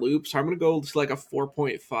me for a loop. So I'm gonna go to like a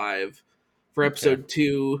 4.5 for episode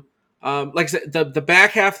 2. Like I said, the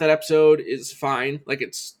back half of that episode is fine. Like,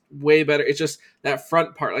 it's way better. It's just that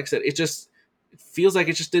front part. Like I said, it feels like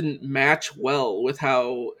it just didn't match well with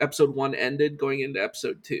how episode 1 ended going into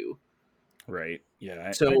episode 2. Right.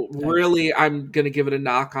 Yeah. Really, I'm gonna give it a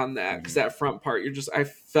knock on that, because that front part, I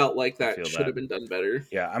felt like that should have been done better.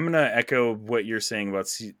 Yeah, I'm gonna echo what you're saying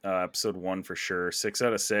about episode 1 for sure. 6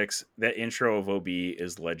 out of 6. That intro of OB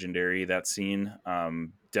is legendary. That scene,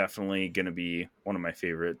 definitely gonna be one of my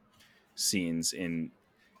favorite scenes in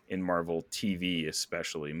Marvel TV,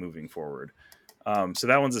 especially moving forward. So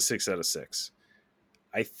that one's a 6 out of 6.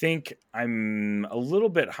 I think I'm a little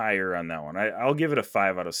bit higher on that one. I'll give it a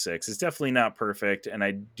 5 out of 6. It's definitely not perfect, and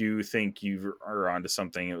I do think you are onto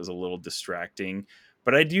something. It was a little distracting,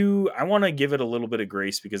 but I want to give it a little bit of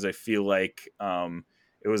grace because I feel like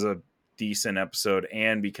it was a decent episode,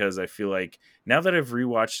 and because I feel like now that I've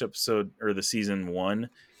rewatched the season 1,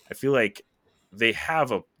 I feel like they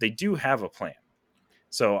do have a plan.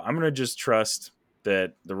 So I'm gonna just trust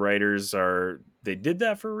that the writers they did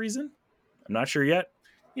that for a reason. I'm not sure yet.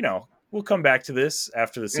 we'll come back to this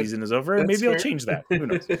after the season is over, and That's maybe I'll fair. change that. Who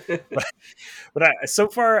knows? But so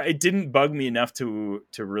far, it didn't bug me enough to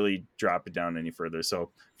really drop it down any further.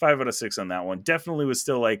 So 5 out of 6 on that one. Definitely was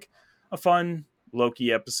still like a fun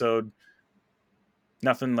Loki episode.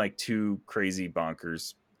 Nothing like too crazy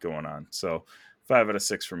bonkers going on. So 5 out of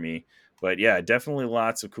 6 for me. But yeah, definitely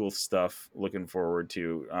lots of cool stuff. Looking forward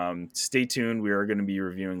to. Stay tuned. We are going to be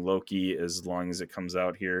reviewing Loki as long as it comes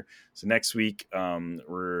out here. So next week,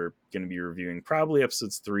 we're going to be reviewing probably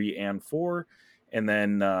episodes 3 and 4. And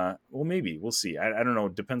then, maybe we'll see. I don't know.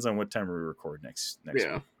 Depends on what time we record next week.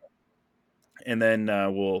 And then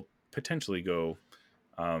we'll potentially go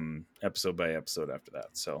episode by episode after that.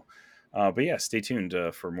 So, but yeah, stay tuned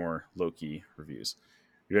for more Loki reviews.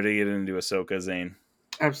 You ready to get into Ahsoka, Zane?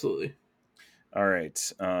 Absolutely. All right.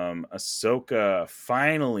 Ahsoka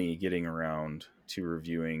finally getting around to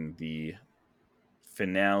reviewing the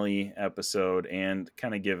finale episode and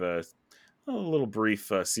kind of give a little brief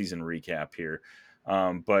season recap here.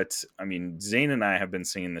 But I mean, Zane and I have been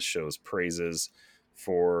singing the show's praises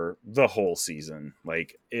for the whole season.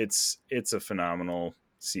 Like it's a phenomenal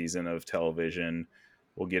season of television.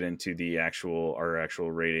 We'll get into our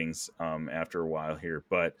actual ratings after a while here,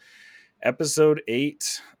 but episode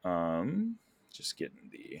 8, just getting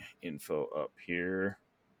the info up here.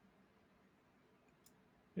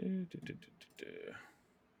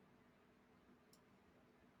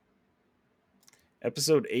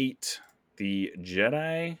 Episode 8, The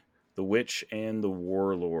Jedi, the Witch, and the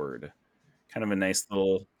Warlord. Kind of a nice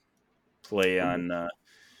little play on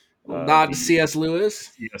nod to C.S.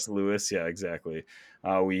 Lewis. C.S. Lewis, yeah, exactly.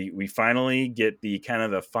 We finally get the kind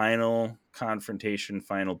of the final confrontation,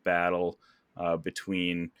 final battle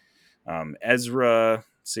between Ezra,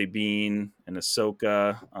 Sabine, and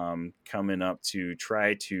Ahsoka coming up to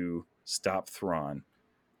try to stop Thrawn.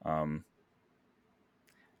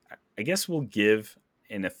 I guess we'll give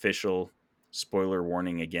an official spoiler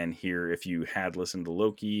warning again here. If you had listened to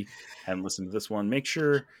Loki, hadn't listened to this one, make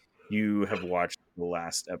sure you have watched the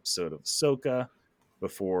last episode of Ahsoka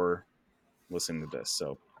before listening to this.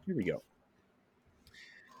 So here we go.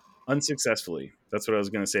 Unsuccessfully. That's what I was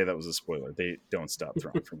going to say. That was a spoiler. They don't stop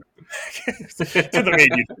Thrawn from to the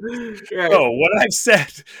main universe. Right. So what I've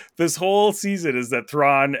said this whole season is that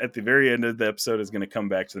Thrawn at the very end of the episode is going to come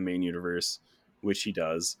back to the main universe, which he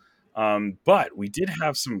does. But we did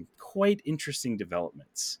have some quite interesting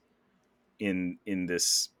developments in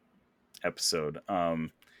this episode.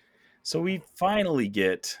 So we finally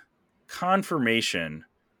get confirmation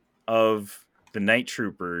of the Night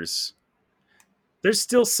Troopers. There's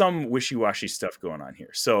still some wishy-washy stuff going on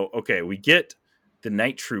here. So, okay, we get the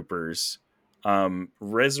Night Troopers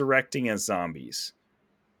resurrecting as zombies.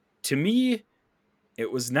 To me,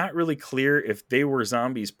 it was not really clear if they were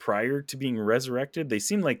zombies prior to being resurrected. They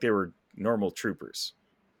seemed like they were normal troopers.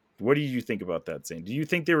 What do you think about that, Zane? Do you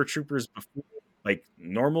think they were troopers before, like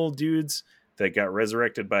normal dudes that got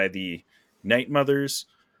resurrected by the Night Mothers?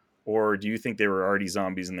 Or do you think they were already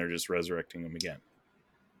zombies and they're just resurrecting them again?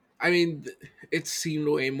 I mean, it seemed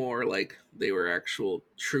way more like they were actual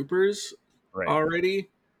troopers already.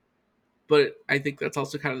 But I think that's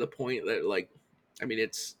also kind of the point that, like, I mean,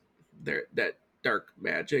 it's that dark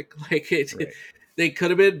magic. Like, they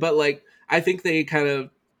could have been, but, like, I think they kind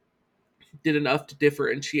of did enough to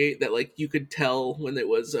differentiate that, like, you could tell when it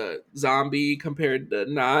was a zombie compared to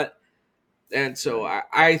not. And so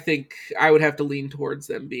I think I would have to lean towards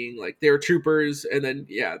them being, like, they were troopers, and then,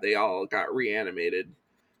 yeah, they all got reanimated.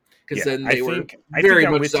 Because then they were very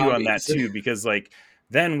much with zombies. You on that too, because like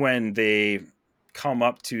then when they come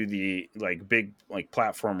up to the like big like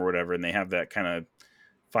platform or whatever, and they have that kind of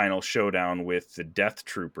final showdown with the Death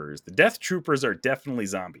Troopers. The Death Troopers are definitely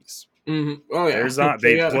zombies. Mm-hmm. Oh yeah,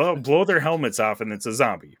 they blow their helmets off, and it's a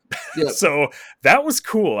zombie. Yep. So that was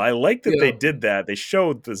cool. I like that they did that. They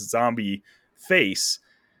showed the zombie face,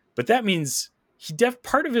 but that means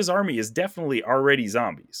part of his army is definitely already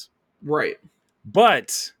zombies, right?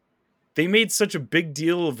 But they made such a big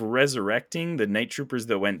deal of resurrecting the Night Troopers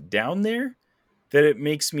that went down there that it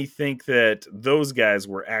makes me think that those guys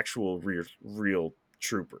were actual real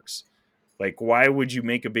troopers. Like, why would you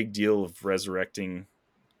make a big deal of resurrecting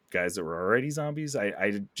guys that were already zombies?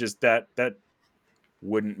 I just that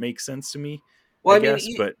wouldn't make sense to me. Well, I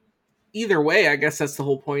mean, but either way, I guess that's the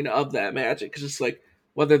whole point of that magic, because it's like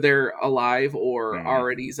whether they're alive or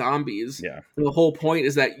already zombies. Yeah. The whole point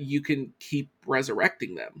is that you can keep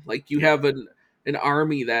resurrecting them. Like you have an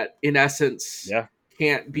army that, in essence,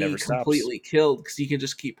 can't be completely killed because you can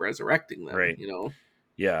just keep resurrecting them. Right. You know.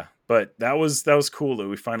 Yeah, but that was cool that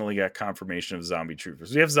we finally got confirmation of zombie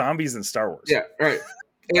troopers. We have zombies in Star Wars. Yeah. Right.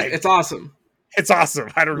 It's awesome. It's awesome.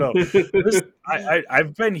 I don't know.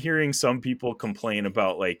 I've been hearing some people complain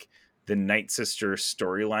about like the Night Sister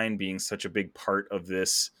storyline being such a big part of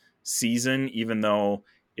this season, even though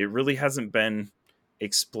it really hasn't been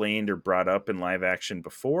explained or brought up in live action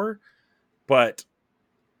before. But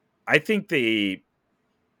I think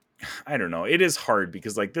I don't know. It is hard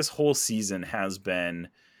because like this whole season has been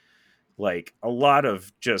like a lot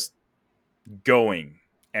of just going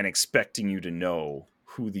and expecting you to know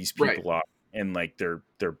who these Right. people are and like their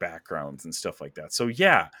backgrounds and stuff like that. So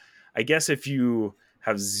yeah, I guess if you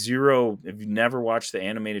if you've never watched the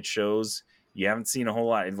animated shows, you haven't seen a whole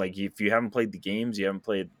lot. Like if you haven't played the games, you haven't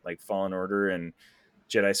played like Fallen Order and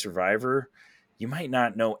Jedi Survivor, you might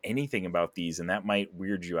not know anything about these, and that might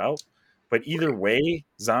weird you out. But either Right. way,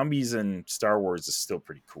 zombies in Star Wars is still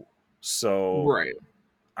pretty cool. So Right.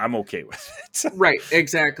 I'm okay with it. Right,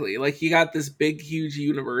 exactly. Like you got this big, huge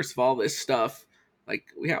universe of all this stuff. Like,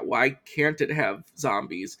 yeah, why can't it have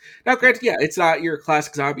zombies? Now, granted, yeah, it's not your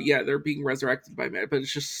classic zombie. Yeah, they're being resurrected by man, but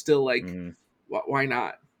it's just still like, Mhm. why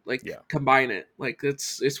not? Like, Yeah. combine it. Like,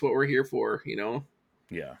 it's what we're here for,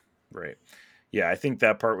 Yeah, right. Yeah, I think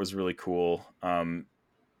that part was really cool.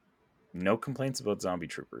 No complaints about zombie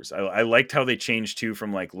troopers. I liked how they changed too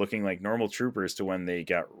from like looking like normal troopers to when they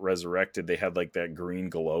got resurrected, they had like that green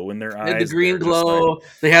glow in their They had the eyes. green They're just like glow.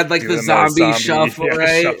 They had like the doing the zombie zombie shuffle,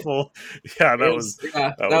 right? shuffle. Yeah, Yeah, that that was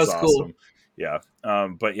was cool. awesome. Yeah.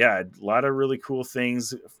 But yeah, a lot of really cool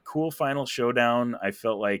things. Cool final showdown. I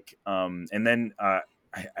felt like and then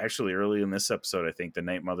actually early in this episode, I think the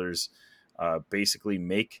Night Mothers basically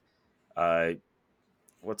make uh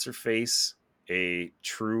what's her face a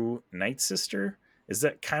true Night Sister. Is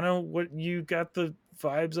that kind of what you got the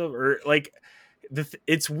vibes of, or like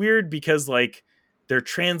it's weird because like they're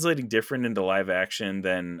translating different into live action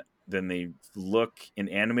than they look in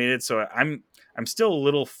animated, so I'm still a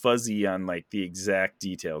little fuzzy on like the exact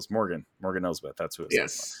details. Morgan Elsbeth, that's who I was talking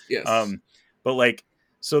Yes, about. yes, But like,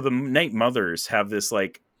 so the Night Mothers have this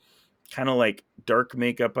like kind of like dark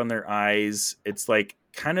makeup on their eyes. It's like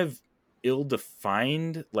kind of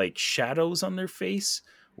ill-defined, like shadows on their face.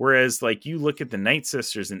 Whereas like you look at the Night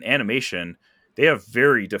Sisters in animation, they have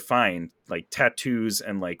very defined like tattoos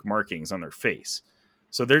and like markings on their face.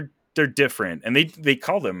 So they're different, and they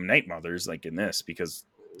call them Night Mothers like in this because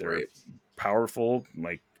they're right, powerful,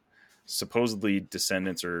 like supposedly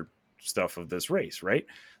descendants or stuff of this race, right?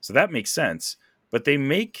 So that makes sense. But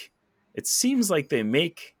it seems like they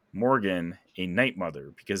make Morgan a Night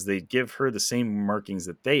Mother because they give her the same markings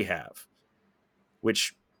that they have,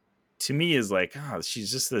 which to me is like,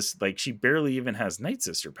 she's just this, like, she barely even has Night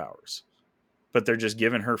Sister powers, but they're just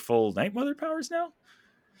giving her full Night Mother powers now.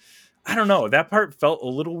 I don't know. That part felt a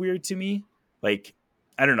little weird to me. Like,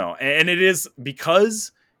 I don't know. And it is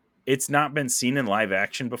because it's not been seen in live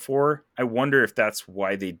action before. I wonder if that's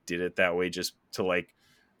why they did it that way, just to like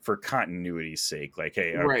for continuity's sake. Like,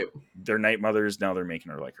 hey, right, they're Night Mothers, now they're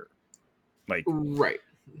making her like her. Like right.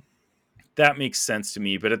 that makes sense to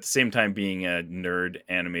me. But at the same time, being a nerd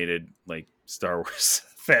animated like Star Wars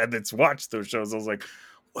fan that's watched those shows, I was like,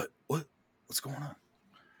 what's going on?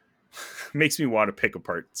 Makes me want to pick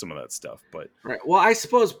apart some of that stuff. But Right. Well, I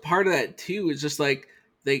suppose part of that too is just like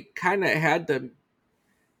they kind of had to.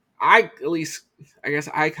 I guess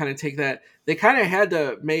I kind of take that they kind of had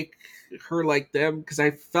to make her like them because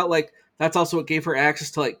I felt like that's also what gave her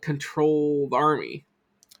access to like control the army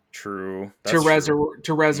true, to that's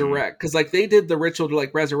true. resurrect because like they did the ritual to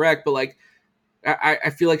like resurrect, but like I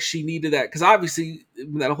feel like she needed that because obviously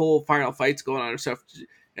that whole final fight's going on and stuff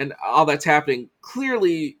and all that's happening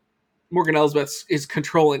clearly. Morgan Elsbeth is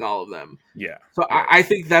controlling all of them. Yeah. So Right. I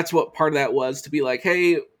think that's what part of that was to be like,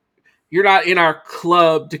 hey, you're not in our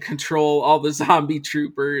club to control all the zombie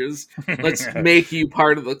troopers. Let's make you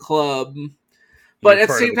part of the club. But You're at the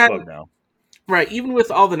part of same the time, club now. right, even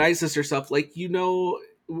with all the Night Sister stuff, like,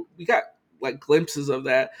 we got like glimpses of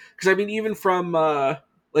that. Because I mean, even from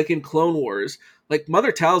like in Clone Wars, like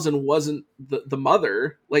Mother Talzin wasn't the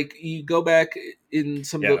mother. Like you go back in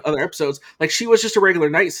some of Yeah. the other episodes, like she was just a regular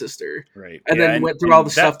Night Sister. Right. And Yeah. then went through all the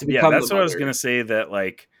stuff to become the That's what I was mother. gonna say. That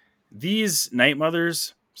like these Night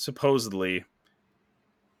Mothers supposedly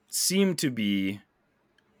seem to be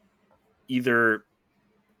either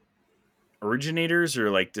originators or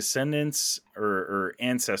like descendants or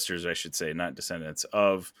ancestors, I should say, not descendants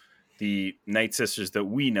of the Night Sisters that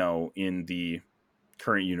we know in the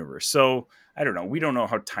current universe. So I don't know. We don't know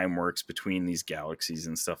how time works between these galaxies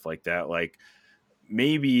and stuff like that. Like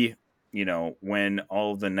maybe, when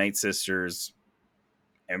all of the Night Sisters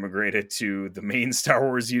emigrated to the main Star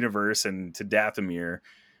Wars universe and to Dathomir,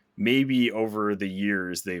 maybe over the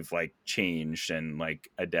years they've like changed and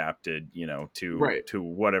like adapted, you know, to Right.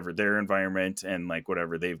 whatever their environment and like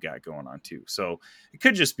whatever they've got going on too. So it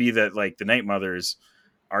could just be that like the Night Mothers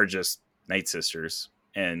are just Night Sisters,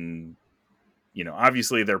 and you know,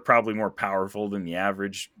 obviously they're probably more powerful than the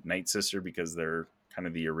average Night Sister because they're kind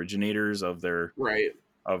of the originators of their Right.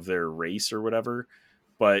 race or whatever.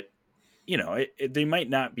 But you know, they might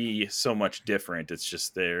not be so much different. It's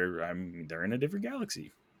just they're in a different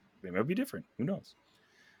galaxy. They might be different. Who knows?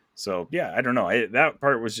 So yeah, I don't know. That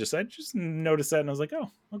part was just I just noticed that and I was like,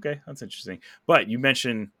 oh, okay, that's interesting. But you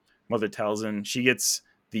mentioned Mother Talzin. She gets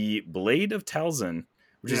the Blade of Talzin,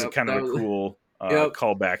 which is a Yep. kind of a cool Yep.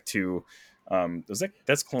 callback to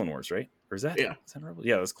that's Clone Wars, right? Or Yeah. is that Rebels?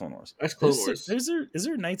 Yeah, that's Clone Wars. That's Clone Wars. Is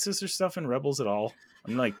there Night Sister stuff in Rebels at all?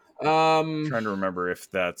 I'm like Um, trying to remember if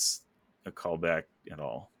that's a callback at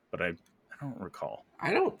all, but I don't recall.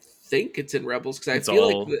 I don't think it's in Rebels because I It's feel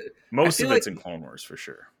like all most feel of it's like in Clone Wars for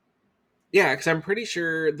sure. yeah, because I'm pretty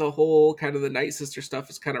sure the whole kind of the Night Sister stuff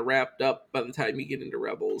is kind of wrapped up by the time you get into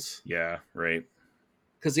Rebels. Yeah, right.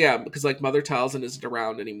 Because like Mother Talzin isn't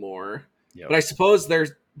around anymore. Yep. But I suppose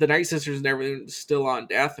there's the Night Sisters and everything still on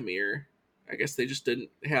Dathomir. I guess they just didn't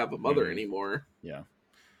have a mother anymore. Yeah.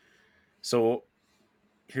 So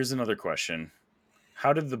here's another question.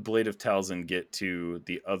 How did the Blade of Talzin get to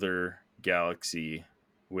the other galaxy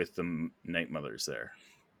with the Night Mothers there?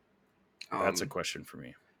 That's a question for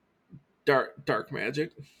me. Dark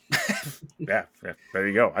magic. yeah, there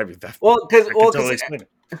you go. I mean, Totally explain it.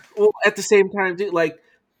 Well, at the same time, dude, like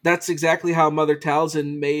that's exactly how Mother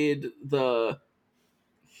Talzin made the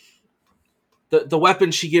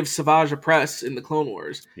weapon she gives Savage Press in the Clone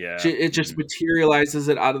Wars. Yeah, it just materializes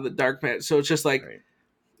it out of the dark magic. So it's just like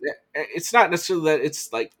it's not necessarily that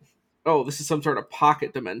it's like, oh, this is some sort of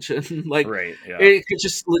pocket dimension. like, right? Yeah, it could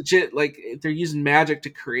just legit like they're using magic to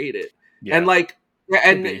create it, yeah. and like,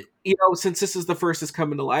 and you know, since this is the first that's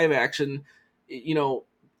come into live action, you know,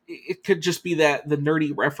 it could just be that the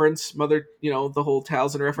nerdy reference, Mother, you know, the whole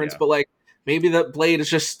Talzin reference, but like maybe that blade is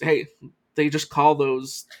just hey. They just call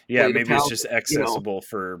those. Yeah, maybe it's just accessible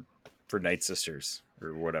for Night Sisters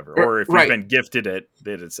or whatever. Or if you've been gifted it,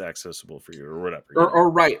 that it's accessible for you or whatever.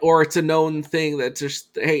 Or it's a known thing that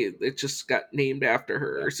just hey, it just got named after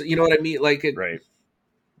her. Yeah. So you know what I mean? Like it, right.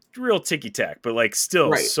 Real ticky tack, but like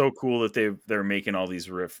still so cool that they're making all these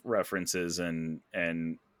references and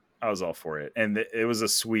I was all for it. And it was a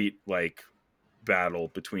sweet like battle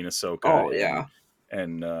between Ahsoka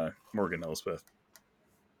and Morgan Elsbeth.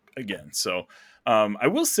 Again, so I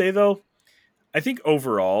will say though, I think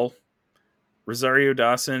overall Rosario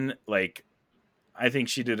Dawson, like I think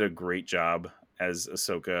she did a great job as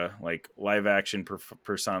Ahsoka, like live action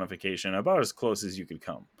personification, about as close as you could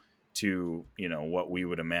come to, you know, what we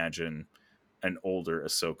would imagine an older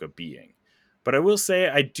Ahsoka being. But I will say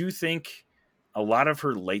I do think a lot of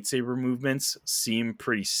her lightsaber movements seem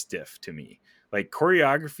pretty stiff to me. Like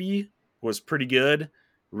choreography was pretty good.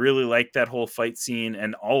 Really like that whole fight scene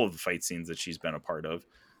and all of the fight scenes that she's been a part of.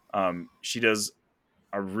 She does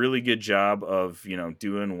a really good job of, you know,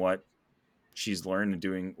 doing what she's learned and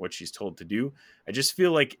doing what she's told to do. I just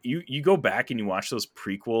feel like you go back and you watch those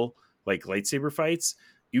prequel like lightsaber fights,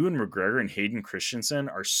 Ewan McGregor and Hayden Christensen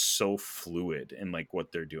are so fluid in like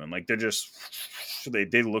what they're doing. Like they're just,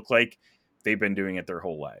 they look like they've been doing it their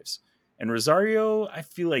whole lives. And Rosario, I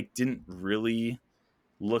feel like didn't really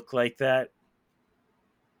look like that.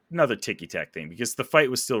 Another ticky tack thing because the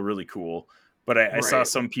fight was still really cool. But I saw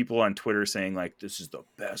some people on Twitter saying like, this is the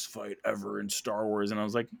best fight ever in Star Wars. And I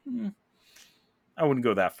was like, I wouldn't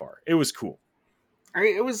go that far. It was cool.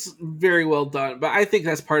 It was very well done, but I think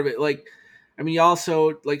that's part of it. Like, I mean,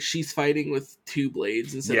 also like she's fighting with two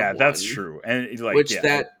blades instead of one. Yeah, that's true. And like, which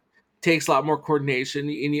that takes a lot more coordination.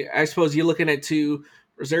 And I suppose you're looking at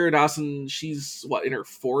Rosario Dawson, she's what, in her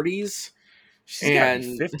 40s? She's got to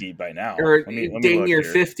be 50 by now. Or dang near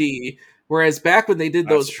 50. Whereas back when they did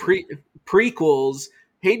those prequels,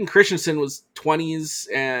 Hayden Christensen was 20s,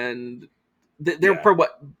 and they were probably,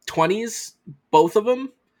 what, 20s? Both of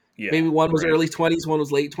them? Yeah, maybe one was early 20s, one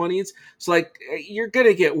was late 20s. So, like, you're going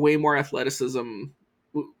to get way more athleticism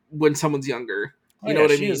when someoone's younger. You know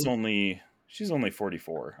what I mean? She's only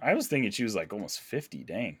 44. I was thinking she was, like, almost 50.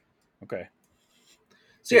 Dang. Okay.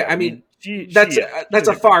 So, yeah, I mean, that's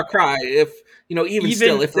a far cry. If, you know, even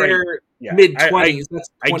still, if they're mid-20s, that's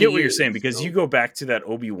 20 I get what you're saying, because you go back to that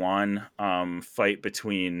Obi-Wan fight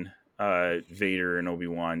between Vader and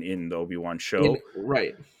Obi-Wan in the Obi-Wan show.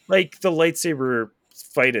 Right. Like, the lightsaber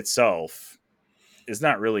fight itself is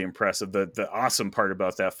not really impressive. The awesome part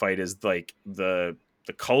about that fight is, like, the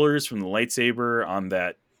colors from the lightsaber on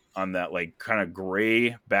that on that like kind of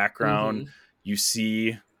gray background. Mm-hmm. You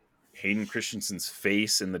see Hayden Christensen's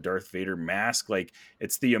face in the Darth Vader mask. Like,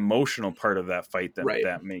 it's the emotional part of that fight Right.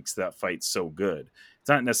 that makes that fight so good. It's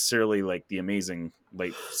not necessarily like the amazing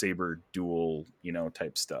lightsaber duel,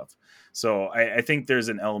 type stuff. So I think there's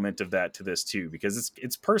an element of that to this too, because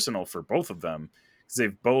it's personal for both of them, because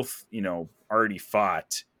they've both, already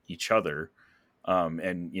fought each other,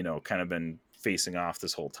 and kind of been facing off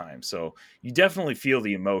this whole time. So you definitely feel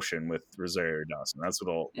the emotion with Rosario Dawson. That's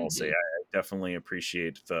what I'll say. Mm-hmm. I definitely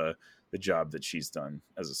appreciate the job that she's done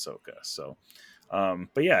as Ahsoka. So,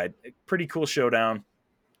 but yeah, pretty cool showdown.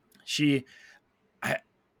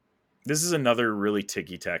 This is another really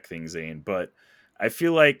ticky tack thing, Zane, but I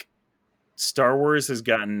feel like Star Wars has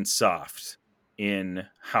gotten soft in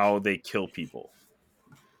how they kill people.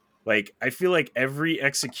 Like, I feel like every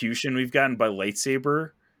execution we've gotten by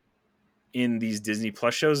lightsaber in these Disney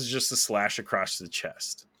Plus shows is just a slash across the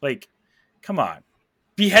chest. Like, come on,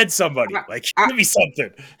 behead somebody. Like, give me something.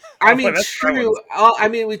 I mean, That's true. I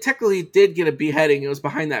mean, we technically did get a beheading. It was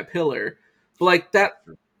behind that pillar, but like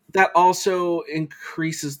that also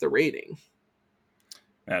increases the rating.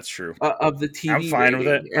 That's true. Of the TV. I'm fine with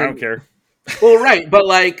it. I don't care. Well, right, but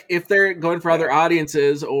like if they're going for other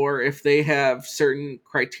audiences, or if they have certain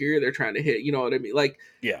criteria they're trying to hit, you know what I mean? Like,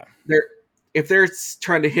 yeah, if they're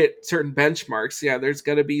trying to hit certain benchmarks, yeah, there's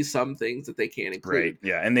going to be some things that they can't include. Right.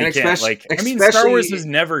 Yeah, and they can't. Like, I mean, Star Wars has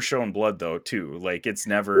never shown blood though, too. Like, it's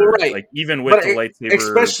never like, even with the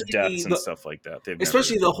lightsaber deaths and stuff like that.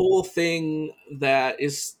 Especially the whole thing that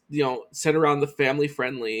is centered around the family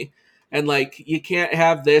friendly, and like you can't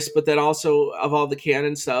have this, but then also of all the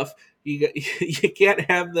canon stuff, you can't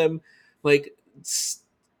have them like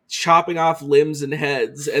chopping off limbs and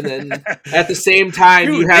heads, and then at the same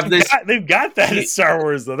time you have they've got that in Star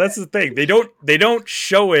Wars though. That's the thing. They don't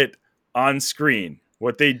show it on screen.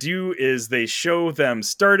 What they do is they show them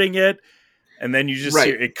starting it, and then you just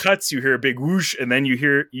hear it cuts, you hear a big whoosh, and then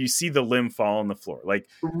you see the limb fall on the floor. Like,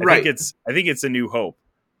 I think it's A New Hope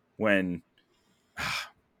when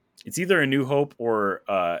it's either A New Hope or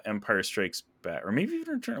Empire Strikes Back, or maybe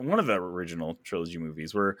even one of the original trilogy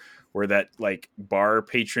movies where that like bar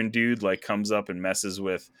patron dude like comes up and messes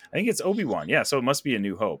with, I think it's Obi-Wan. Yeah, so it must be A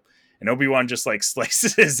New Hope. And Obi-Wan just like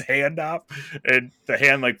slices his hand off, and the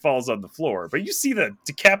hand like falls on the floor. But you see the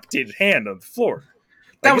decapitated hand on the floor.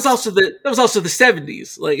 Like, that was also the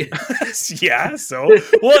 70s. Like, yeah. So,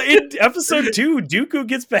 well, in episode 2, Dooku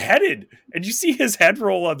gets beheaded, and you see his head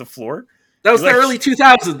roll on the floor. That was the early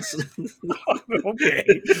 2000s. Okay.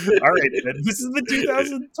 All right. This is the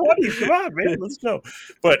 2020s. Come on, man. Let's go.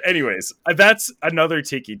 But anyways, that's another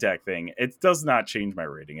ticky-tack thing. It does not change my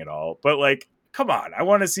rating at all. But, like, come on. I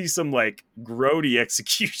want to see some, like, grody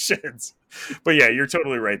executions. But, yeah, you're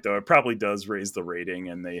totally right, though. It probably does raise the rating,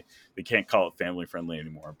 and they can't call it family-friendly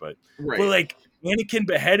anymore. But, like, Anakin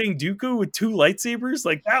beheading Dooku with 2 lightsabers,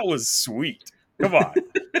 like, that was sweet. Come on.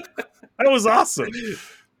 That was awesome.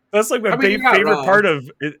 That's like my favorite part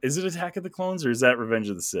of. Is it Attack of the Clones, or is that Revenge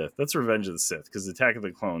of the Sith? That's Revenge of the Sith, because Attack of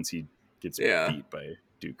the Clones, he gets beat by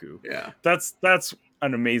Dooku. Yeah, that's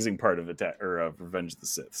an amazing part of Revenge of the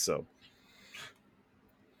Sith. So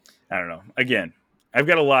I don't know. Again, I've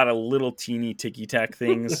got a lot of little teeny ticky tack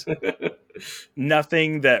things.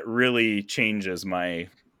 Nothing that really changes my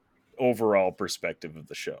overall perspective of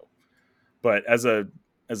the show. But as a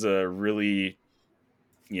really,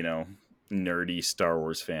 nerdy Star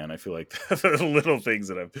Wars fan, I feel like the little things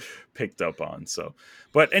that I've picked up on. So,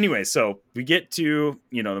 but anyway, so we get to,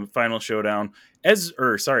 the final showdown. I was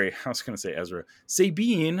going to say Ezra.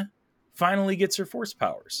 Sabine finally gets her force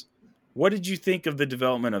powers. What did you think of the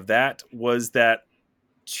development of that? Was that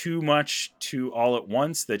too much to all at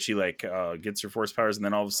once, that she gets her force powers and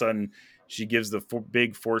then all of a sudden she gives the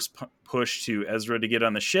big force push to Ezra to get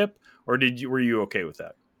on the ship? Or were you okay with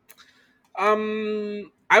that?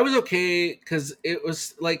 I was okay, because it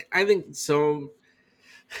was like, I think so.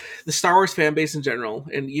 The Star Wars fan base in general,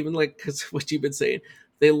 and even like, because what you've been saying,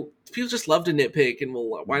 people just love to nitpick and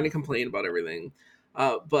will whine and complain about everything.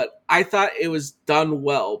 But I thought it was done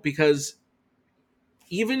well, because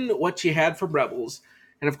even what you had from Rebels,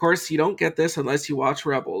 and of course you don't get this unless you watch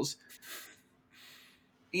Rebels.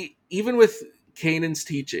 Even with Kanan's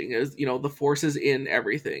teaching, as the Force is in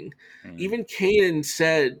everything. Even Kanan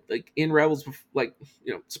said, like, in Rebels, like,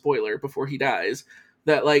 spoiler before he dies,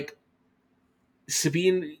 that like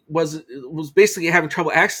Sabine was basically having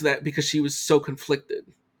trouble accessing that because she was so conflicted.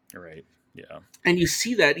 Right. Yeah. And you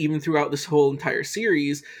see that even throughout this whole entire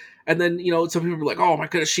series. And then some people are like, "Oh my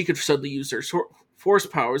goodness, she could suddenly use her force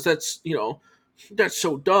powers. That's that's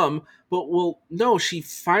so dumb." But no, she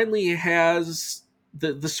finally has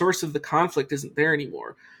the source of the conflict isn't there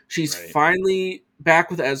anymore. She's Right. finally back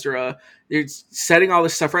with Ezra. It's setting all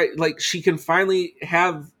this stuff right. Like she can finally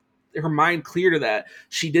have her mind clear to that.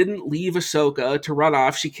 She didn't leave Ahsoka to run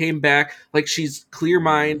off. She came back like she's clear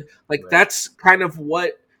mind. Like Right. that's kind of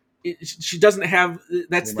what she doesn't have.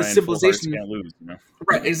 That's Clear the mind, full hearts symbolization. can't lose, you know?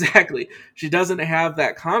 Right, exactly. She doesn't have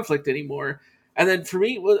that conflict anymore. And then for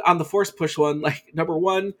me, on the Force push one, like number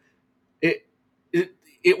one, it it,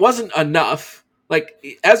 it wasn't enough. Like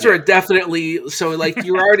Ezra Yeah. definitely. So like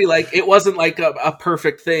you're already like it wasn't like a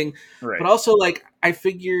perfect thing. Right. But also like I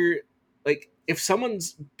figure like if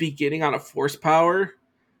someone's beginning on a Force power,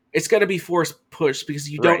 it's gonna be Force push because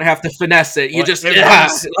you don't Right. have to finesse it. You Well, just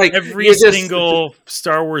every you just- single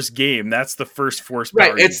Star Wars game, that's the first Force Right,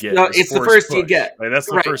 power it's you get. it's the Force first you push. get. Like, that's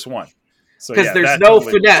the Right. first one. So Because yeah, there's that no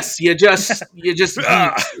totally makes finesse. sense. You just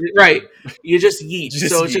Ah! yeet. Right. You just yeet. Just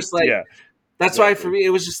So it's yeet, just like yeah, that's why exactly. for me it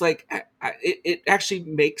was just like it actually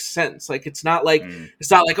makes sense. Like it's not like Mm.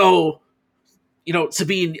 oh,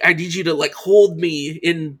 Sabine, I need you to like hold me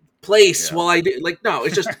in place Yeah. while I do like no,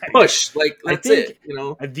 it's just push. Like I that's think it. You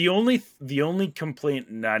know. the only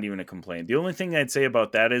complaint, not even a complaint, the only thing I'd say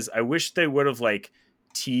about that is I wish they would have like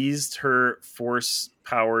teased her Force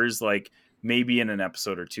powers like maybe in an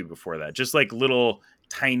episode or two before that, just like little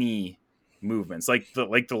tiny movements, like the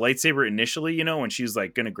lightsaber initially, when she was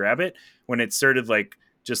like gonna grab it, when it started like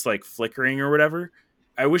just like flickering or whatever.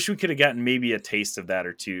 I wish we could have gotten maybe a taste of that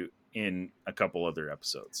or two in a couple other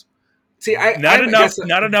episodes. See, not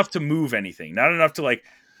enough to move anything, not enough to like.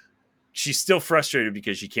 She's still frustrated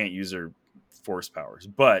because she can't use her Force powers,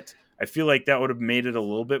 but I feel like that would have made it a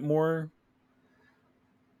little bit more.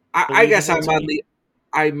 I guess believable to me.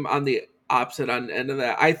 I'm on the opposite end of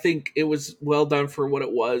that. I think it was well done for what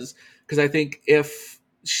it was because I think if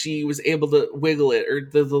she was able to wiggle it or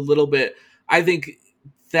the little bit, I think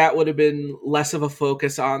that would have been less of a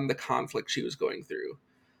focus on the conflict she was going through.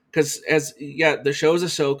 Because the show is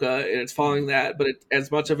Ahsoka and it's following that, but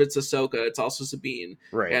as much of it's Ahsoka, it's also Sabine,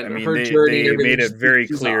 Right. and I mean, her journey. they And everything made it very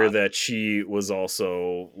she's clear on. that she was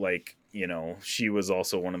also like, she was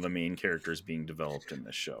also one of the main characters being developed in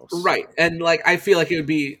this show. So. Right. And like I feel like it would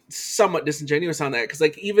be somewhat disingenuous on that because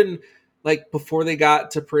like even like before they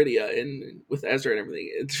got to Peridia and with Ezra and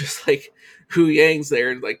everything, it's just like Hu Yang's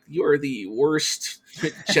there and like you're the worst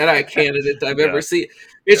Jedi candidate I've ever seen.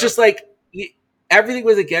 It's just like everything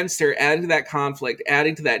was against her, adding to that conflict,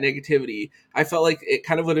 adding to that negativity. I felt like it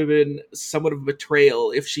kind of would have been somewhat of a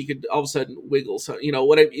betrayal if she could all of a sudden wiggle. So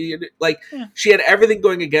she had everything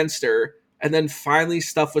going against her, and then finally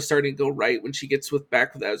stuff was starting to go right when she gets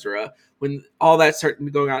back with Ezra. When all that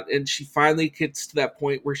started going on, and she finally gets to that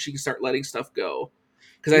point where she can start letting stuff go.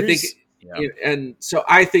 Because I think, and so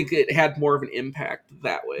I think it had more of an impact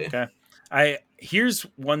that way. Okay, here's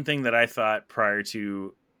one thing that I thought prior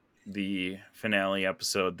to the finale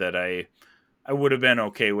episode that I would have been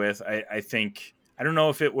okay with. I think I don't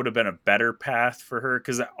know if it would have been a better path for her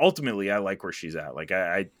because ultimately I like where she's at. Like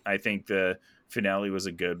I think the finale was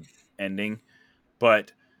a good ending,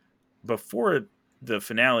 but before the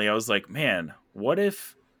finale I was like, man, what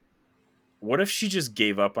if she just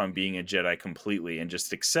gave up on being a Jedi completely and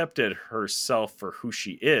just accepted herself for who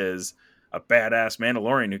she is, a badass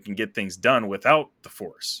Mandalorian who can get things done without the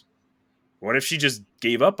Force? What if she just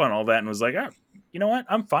gave up on all that and was like, you know what?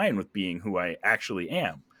 I'm fine with being who I actually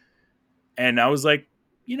am. And I was like,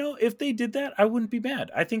 if they did that, I wouldn't be mad.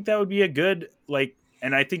 I think that would be a good,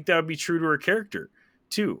 and I think that would be true to her character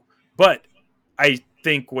too. But I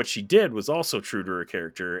think what she did was also true to her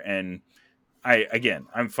character. And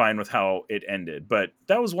I'm fine with how it ended. But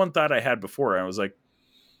that was one thought I had before. I was like,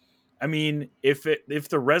 I mean, if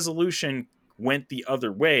the resolution went the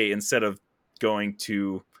other way instead of going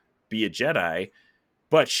to be a Jedi,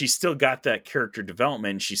 but she still got that character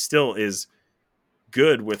development. She still is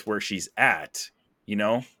good with where she's at.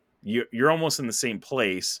 You're almost in the same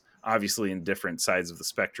place, obviously in different sides of the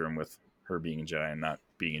spectrum with her being a Jedi and not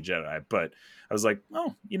being a Jedi. But I was like,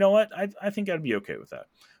 oh, you know what? I think I'd be okay with that.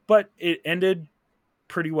 But it ended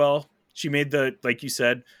pretty well. She made like you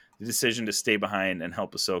said, the decision to stay behind and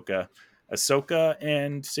help Ahsoka. Ahsoka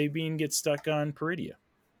and Sabine get stuck on Peridia.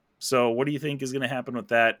 So what do you think is going to happen with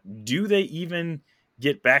that? Do they even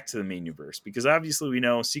get back to the main universe? Because obviously we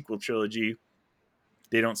know sequel trilogy,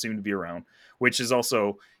 they don't seem to be around, which is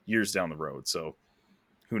also years down the road. So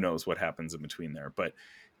who knows what happens in between there. But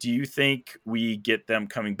do you think we get them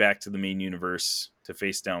coming back to the main universe to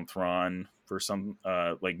face down Thrawn for some,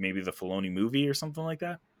 like maybe the Filoni movie or something like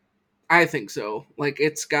that? I think so. Like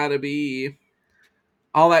it's got to be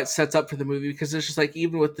all that sets up for the movie because it's just like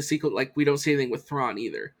even with the sequel, like we don't see anything with Thrawn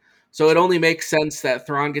either. So it only makes sense that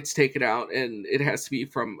Thrawn gets taken out, and it has to be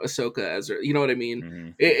from Ahsoka, Ezra. You know what I mean? Mm-hmm.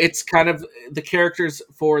 It's kind of the characters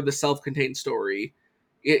for the self-contained story.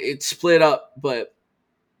 It's split up, but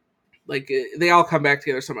like they all come back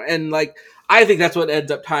together somewhere. And like I think that's what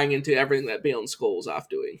ends up tying into everything that Bale and Skull's off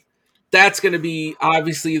doing. That's going to be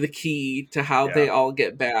obviously the key to how they all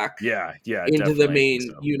get back Yeah, into the definitely. I think main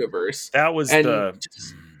so. universe. That was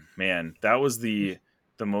And that was the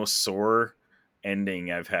most sore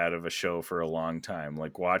ending I've had of a show for a long time.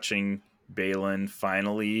 Like watching Balin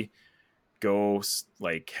finally go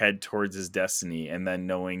like head towards his destiny, and then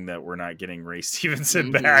knowing that we're not getting Ray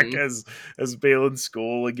Stevenson back as Balin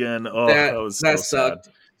Skull again. Oh, that was so sad.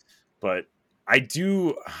 But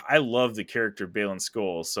I love the character of Balin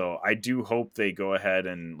Skull, so I do hope they go ahead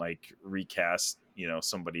and like recast,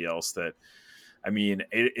 somebody else that, I mean,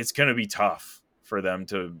 it's going to be tough for them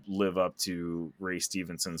to live up to Ray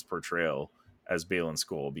Stevenson's portrayal as Balin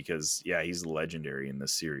Skull, because he's legendary in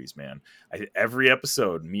this series, man. Every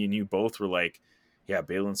episode, me and you both were like,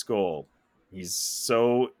 Balin Skull, he's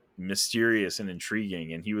so mysterious and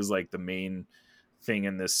intriguing, and he was like the main thing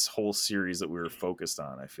in this whole series that we were focused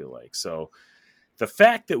on, I feel like. So the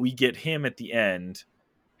fact that we get him at the end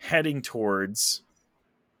heading towards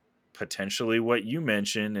potentially what you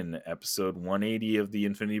mentioned in episode 180 of the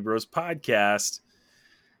Infinity Bros podcast,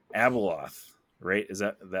 Abeloth, right? Is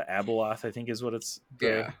that the Abeloth? I think is what it's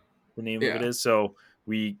the name of it is. So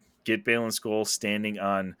we get Balin Skull standing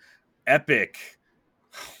on epic.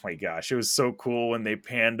 Oh my gosh, it was so cool when they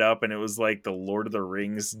panned up and it was like the Lord of the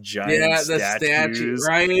Rings giant statues,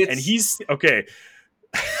 right? And he's okay.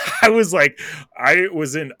 I was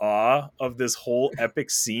in awe of this whole epic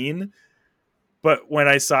scene. But when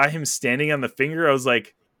I saw him standing on the finger, I was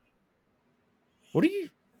like,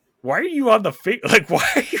 why are you on the finger? Like, why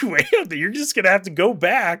are you way out there? You're just going to have to go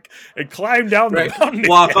back and climb down the mountain.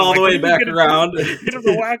 Walk all the way back around. You have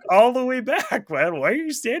to walk all the way back, man. Why are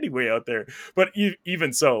you standing way out there? But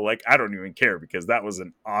even so, like, I don't even care, because that was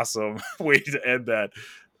an awesome way to end that.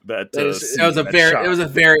 It was a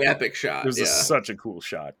very epic shot. It was such a cool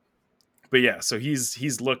shot. But so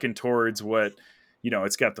he's looking towards what,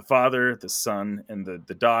 it's got the father, the son, and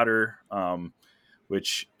the daughter,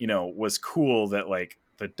 which, was cool that like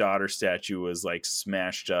the daughter statue was like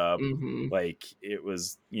smashed up. Like it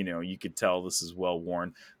was, you could tell this is well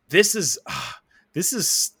worn. This is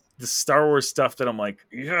the Star Wars stuff that I'm like,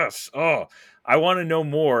 yes. Oh, I want to know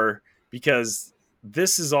more, because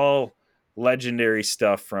this is all legendary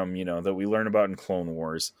stuff from, that we learn about in Clone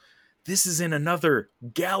Wars. This is in another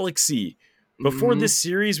galaxy. Before this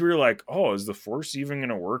series, we were like, oh, is the Force even going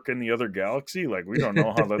to work in the other galaxy? Like, we don't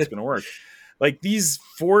know how that's going to work. Like, these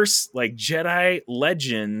Force, like, Jedi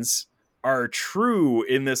legends are true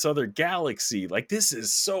in this other galaxy. Like, this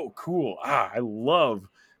is so cool. I love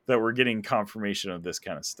that we're getting confirmation of this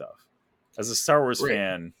kind of stuff. As a Star Wars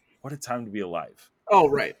fan, what a time to be alive. Oh,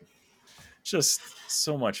 right. Just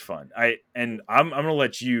so much fun. I'm going to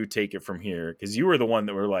let you take it from here, because you were the one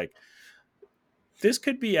that were like, this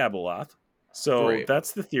could be Abeloth. So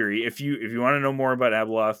that's the theory. If you want to know more about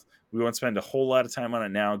Abeloth, we won't spend a whole lot of time on it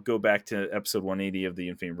now. Go back to episode 180 of the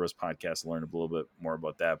Infinity Bros podcast and learn a little bit more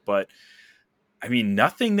about that. But I mean,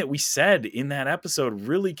 nothing that we said in that episode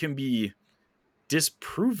really can be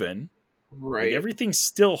disproven. Right. Like, everything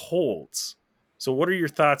still holds. So what are your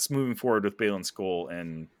thoughts moving forward with Balin Skull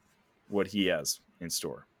and what he has in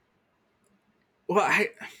store? Well,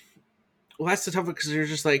 that's the tough one, because you're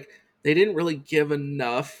just like, they didn't really give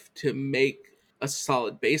enough to make a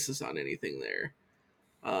solid basis on anything there.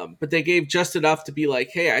 But they gave just enough to be like,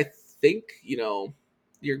 hey, I think,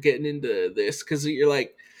 you're getting into this, because you're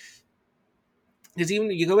like, because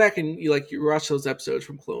even you go back and you watch those episodes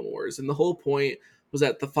from Clone Wars, and the whole point was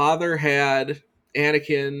that the father had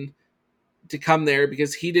Anakin to come there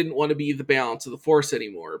because he didn't want to be the balance of the Force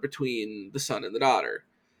anymore between the son and the daughter.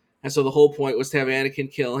 And so the whole point was to have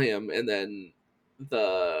Anakin kill him, and then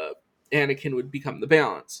the Anakin would become the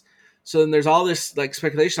balance. So then there's all this like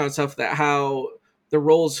speculation on stuff that how the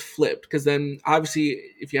roles flipped, because then obviously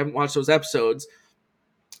if you haven't watched those episodes,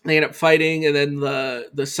 they end up fighting, and then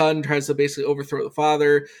the son tries to basically overthrow the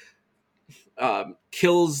father,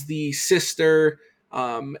 kills the sister,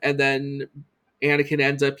 and then Anakin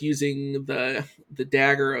ends up using the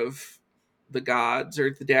dagger of the gods, or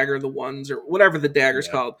the dagger of the ones, or whatever the dagger's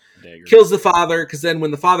called. Kills the father, because then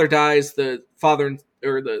when the father dies, the father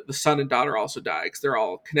or the son and daughter also die, because they're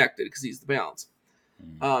all connected, because he's the balance.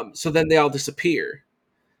 So then they all disappear.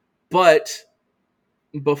 But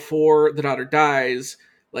before the daughter dies,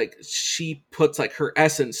 like, she puts like her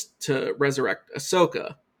essence to resurrect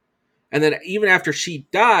Ahsoka. And then even after she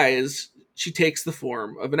dies, she takes the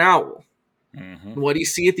form of an owl. Mm-hmm. And what do you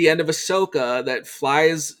see at the end of Ahsoka that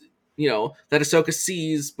flies, that Ahsoka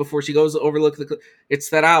sees before she goes to overlook it's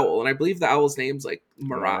that owl. And I believe the owl's name's like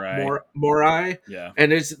Morai. Morai. Yeah.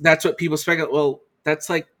 And that's what people speculate. Well, that's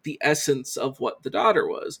like the essence of what the daughter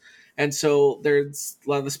was. And so there's a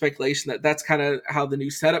lot of the speculation that that's kind of how the new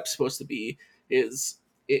setup's supposed to be, is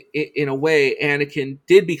in a way, Anakin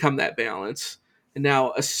did become that balance. And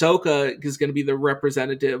now Ahsoka is going to be the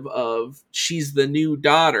representative of, she's the new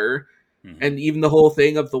daughter. Mm-hmm. And even the whole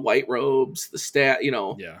thing of the white robes, the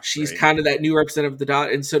she's kind of that new representative of the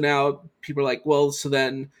daughter. And so now people are like, well, so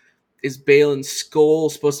then is Balin's skull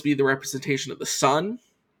supposed to be the representation of the sun?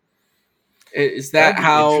 Is that That'd be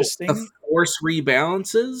how the interesting. Force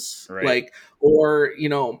rebalances? Right. Like, or,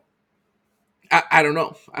 I don't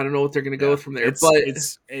know. I don't know what they're going to go with from there. It's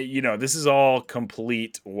this is all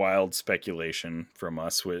complete wild speculation from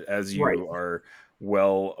us, as you Right. are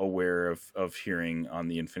well aware of hearing on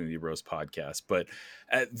the Infinity Bros podcast. But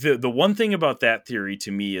the one thing about that theory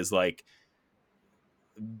to me is like,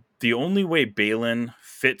 the only way Balin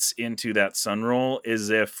fits into that sun role is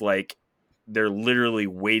if like they're literally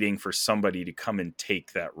waiting for somebody to come and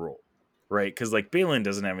take that role, right? Because like Balin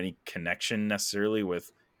doesn't have any connection necessarily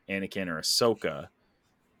with Anakin or Ahsoka,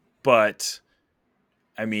 but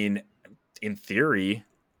I mean, in theory,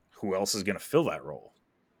 who else is going to fill that role?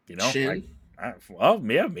 Shin. Well,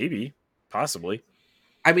 yeah, maybe, possibly.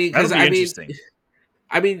 I mean, because interesting.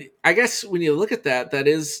 I guess when you look at that, that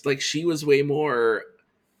is like, she was way more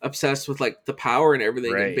obsessed with like the power and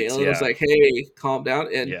everything, Right, and Balin yeah. was like, "Hey, calm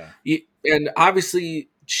down." And and obviously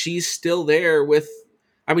she's still there with.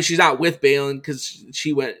 I mean, she's not with Balin because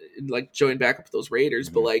she went and like joined back up with those Raiders,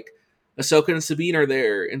 Mm-hmm. but like Ahsoka and Sabine are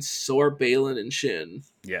there, and so are Balin and Shin.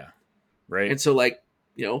 Yeah, right. And so like,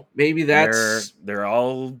 maybe that's they're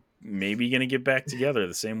all maybe gonna get back together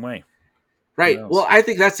the same way. Right. Well, I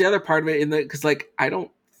think that's the other part of it, because like, I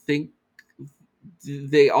don't think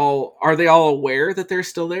they all aware that they're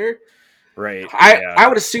still there. Right. I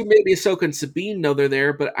would assume maybe Ahsoka and Sabine know they're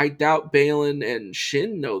there, but I doubt Balin and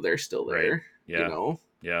Shin know they're still there. Right.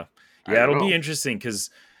 Yeah. Yeah. It'll be interesting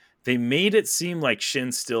because they made it seem like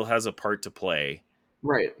Shin still has a part to play.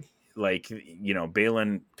 Right. Like,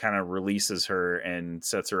 Balin kind of releases her and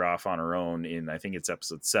sets her off on her own in, I think it's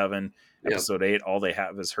episode 7. Yep. Episode 8, all they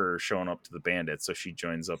have is her showing up to the bandits, so she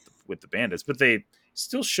joins up with the bandits. But they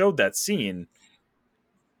still showed that scene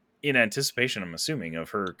in anticipation, I'm assuming,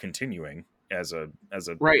 of her continuing as a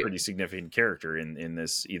right. pretty significant character in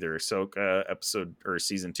this either Ahsoka episode or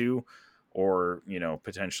season 2, or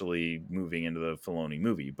potentially moving into the Filoni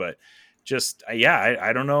movie. But just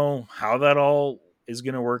I don't know how that all is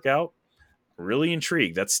going to work out. Really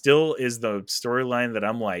intrigued. That still is the storyline that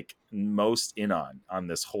I'm like most in on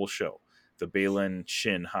this whole show. The Balin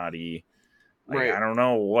Shin hottie. Right. I don't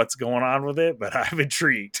know what's going on with it, but I'm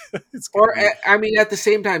intrigued. I mean, at the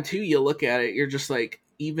same time too, you look at it, you're just like,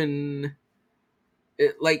 even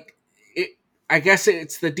I guess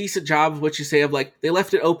it's the decent job of what you say of like, they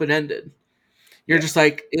left it open ended. You're just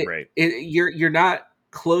like, you're not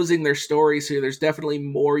closing their story, so there's definitely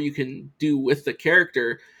more you can do with the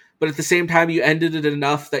character, but at the same time you ended it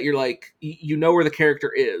enough that you're like, where the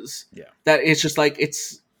character is. Yeah. That it's just like,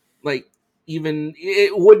 it's like, even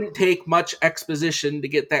it wouldn't take much exposition to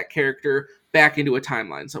get that character back into a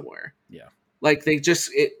timeline somewhere. Yeah. Like they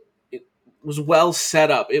just, it was well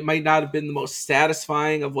set up. It might not have been the most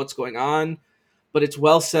satisfying of what's going on, but it's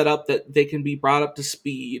well set up that they can be brought up to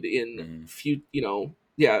speed in few,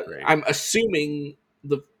 Right. I'm assuming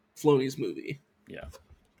the Filoni's movie. Yeah.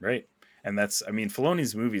 Right. And that's,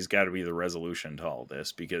 Filoni's movie's got to be the resolution to all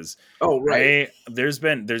this, because they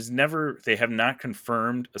have not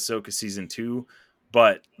confirmed Ahsoka season 2,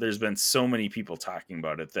 but there's been so many people talking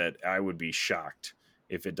about it that I would be shocked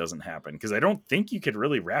if it doesn't happen. Because I don't think you could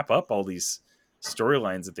really wrap up all these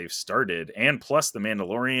storylines that they've started, and plus the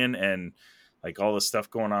Mandalorian and like all the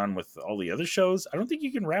stuff going on with all the other shows. I don't think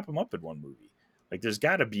you can wrap them up in one movie. Like, there's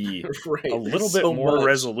got to be a little bit more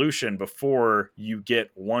resolution before you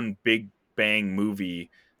get one big bang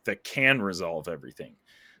movie that can resolve everything.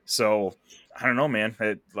 So I don't know, man.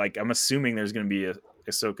 I'm assuming there's going to be a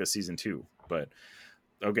Ahsoka season 2. But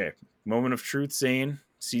okay, moment of truth, Zane.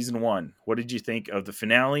 Season 1. What did you think of the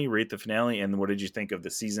finale? Rate the finale, and what did you think of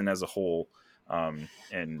the season as a whole?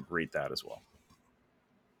 And rate that as well.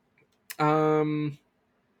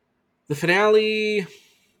 The finale,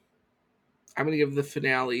 I'm going to give the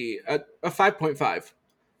finale a 5.5. I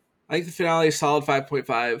think the finale is solid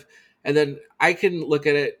 5.5. And then I can look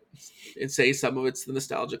at it and say some of it's the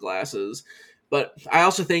nostalgia glasses. But I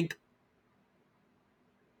also think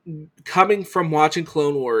coming from watching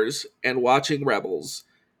Clone Wars and watching Rebels,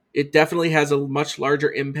 it definitely has a much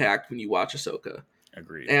larger impact when you watch Ahsoka.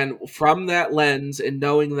 Agreed. And from that lens and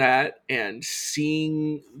knowing that and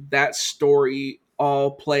seeing that story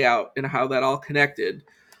all play out and how that all connected,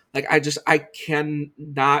 like I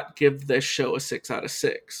cannot give this show a 6 out of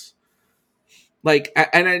 6. Like,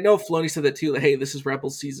 and I know Filoni said that too. Like, hey, this is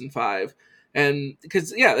Rebels season 5, and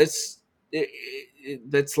because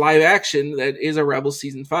that's live action. That is a Rebels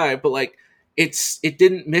season 5, but like it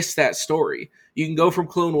didn't miss that story. You can go from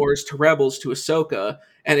Clone Wars to Rebels to Ahsoka,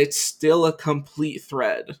 and it's still a complete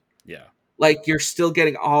thread. Yeah, like you're still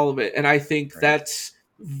getting all of it, and I think right. that's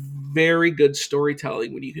very good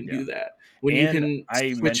storytelling when you can do that. When you can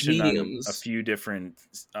I switch mentioned mediums. on a few different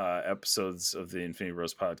episodes of the Infinity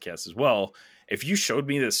Rose podcast as well. If you showed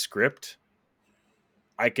me the script,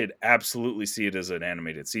 I could absolutely see it as an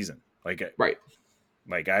animated season. Right.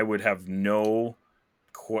 Like I would have no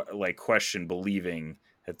question believing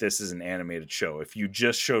that this is an animated show. If you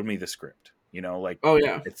just showed me the script, like Oh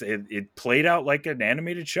yeah. it played out like an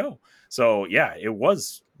animated show. So yeah, it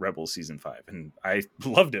was Rebels season 5, and I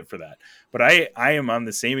loved it for that. But I am on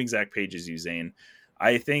the same exact page as you, Zane.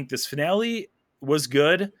 I think this finale was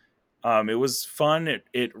good. It was fun.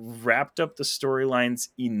 It wrapped up the storylines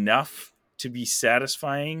enough to be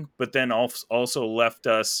satisfying, but then also left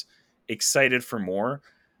us excited for more.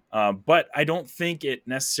 But I don't think it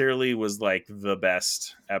necessarily was like the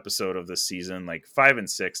best episode of this season. Like 5 and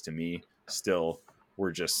 6 to me still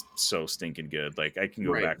were just so stinking good. Like I can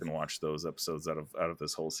go Right. back and watch those episodes out of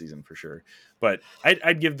this whole season for sure. But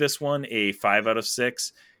I'd give this one a 5 out of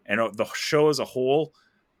 6, and the show as a whole,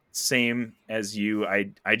 same as you.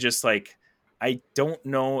 I just like, I don't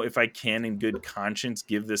know if I can in good conscience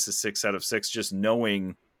give this a 6 out of 6, just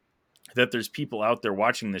knowing that there's people out there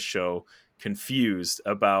watching this show confused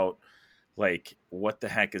about like what the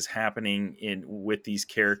heck is happening with these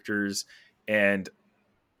characters. And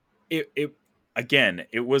it again,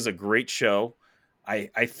 it was a great show.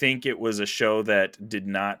 I think it was a show that did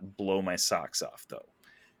not blow my socks off though.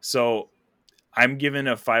 So I'm giving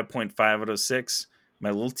a 5.5 out of 6. My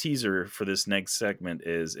little teaser for this next segment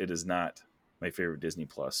is it is not my favorite Disney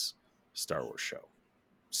Plus Star Wars show.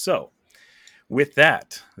 So with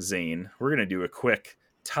that, Zane, we're going to do a quick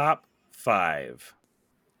top 5.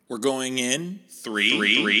 We're going in 3, 2.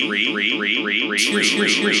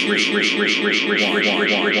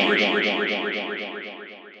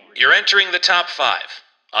 You're entering the top 5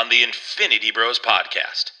 on the Infinity Bros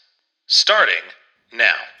podcast. Starting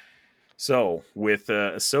now. So, with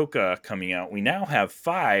Ahsoka coming out, we now have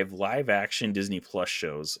 5 live-action Disney Plus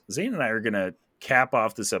shows. Zane and I are going to cap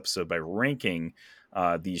off this episode by ranking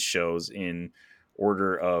these shows in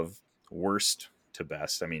order of worst to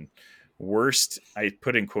best. I mean, worst, I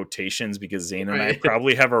put in quotations because Zane and I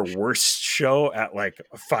probably have our worst show at like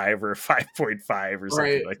a 5 or 5.5 or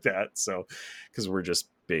something like that. So, because we're just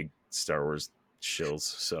big Star Wars shills.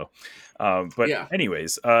 So,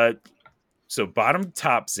 anyways, so bottom to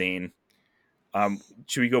top, Zane.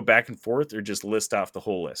 Should we go back and forth or just list off the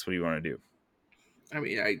whole list? What do you want to do? I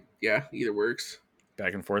mean, either works.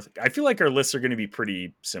 Back and forth. I feel like our lists are going to be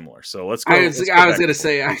pretty similar. So let's go. I was going to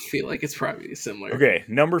say, I feel like it's probably similar. Okay.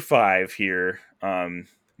 Number 5 here.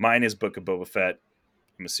 Mine is Book of Boba Fett.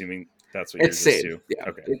 I'm assuming that's what yours is too. Yeah.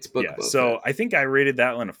 Okay. It's Book of Boba so Fett. I think I rated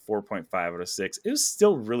that one a 4.5 out of 6. It was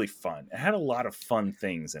still really fun. It had a lot of fun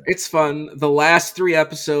things in it. It's fun. The last 3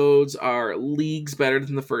 episodes are leagues better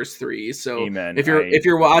than the first 3. So Amen. if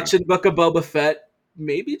you're watching Book of Boba Fett,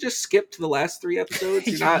 maybe just skip to the last 3 episodes.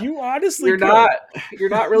 You're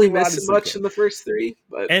not really missing much in the first 3.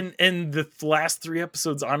 But and the last 3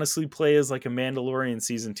 episodes honestly play as like a Mandalorian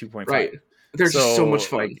season 2.5. Right. They're just so much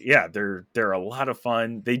fun. They're a lot of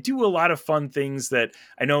fun. They do a lot of fun things that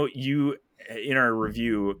I know you in our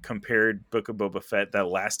review compared Book of Boba Fett, that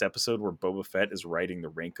last episode where Boba Fett is riding the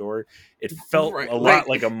Rancor. It felt a lot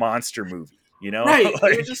like a monster movie, Right.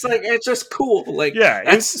 It was it's just cool.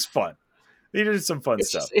 It's just fun. They did some fun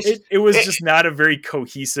stuff. It was just not a very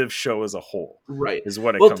cohesive show as a whole. Right. Is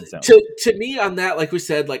what it comes down to me on that, like we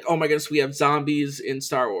said, like, oh my goodness, we have zombies in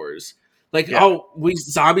Star Wars. We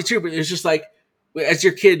zombies too, but it's just like, as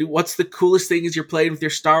your kid, what's the coolest thing is you're playing with your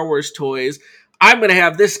Star Wars toys. I'm going to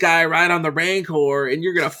have this guy ride on the Rancor and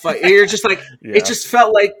you're going to fight. And you're just like, It just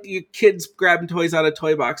felt like you kids grabbing toys out of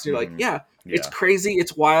toy box. And you're like, it's crazy.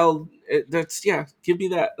 It's wild. Give me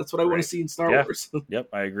that. That's what I want to see in Star Wars. Yep,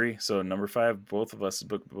 I agree. So number 5, both of us is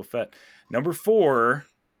Book of Boba Fett. Number 4,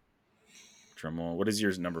 drumroll. What is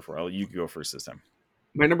yours? Number 4? You can go first this time.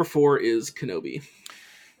 My number 4 is Kenobi.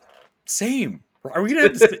 Same. Are we gonna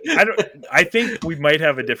have to? I don't. I think we might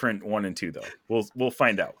have a different 1 and 2 though. We'll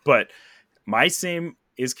find out. But my same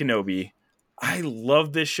is Kenobi. I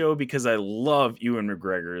love this show because I love Ewan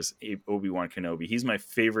McGregor's Obi-Wan Kenobi. He's my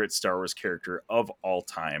favorite Star Wars character of all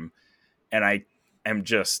time, and I am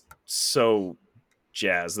just so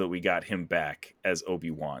jazzed that we got him back as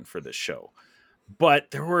Obi-Wan for this show.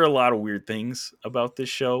 But there were a lot of weird things about this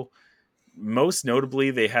show. Most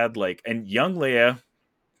notably, they had and young Leia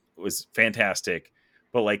was fantastic,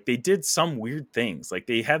 but they did some weird things. Like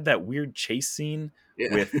they had that weird chase scene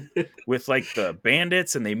Yeah. with the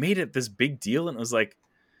bandits, and they made it this big deal, and it was like,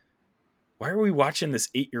 why are we watching this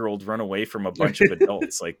 8-year-old run away from a bunch of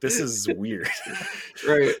adults? This is weird.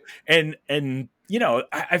 Right. And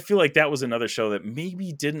I feel like that was another show that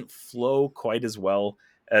maybe didn't flow quite as well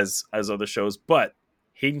as other shows, but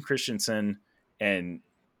Hayden Christensen and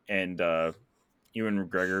Ewan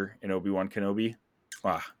McGregor and Obi-Wan Kenobi,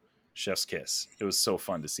 chef's kiss. It was so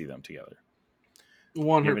fun to see them together.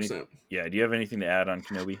 100%. Yeah. Do you have anything to add on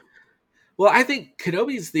Kenobi? Well, I think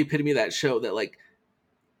Kenobi's the epitome of that show. That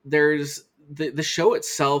there's the show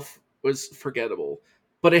itself was forgettable,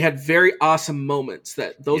 but it had very awesome moments.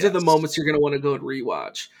 Those are the moments you're going to want to go and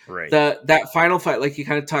rewatch. Right. That final fight, like you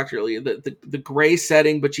kind of talked earlier, the gray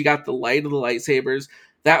setting, but you got the light of the lightsabers.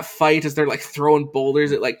 That fight as they're throwing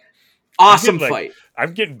boulders at awesome fight.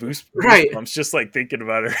 I'm getting goosebumps right. just thinking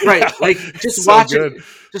about it. Right. Just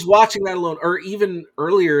watching that alone, or even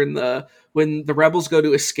earlier when the rebels go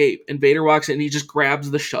to escape and Vader walks in and he just grabs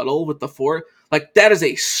the shuttle with the Force. That is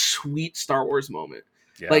a sweet Star Wars moment.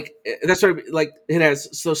 Yeah. That's what it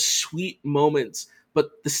has those sweet moments,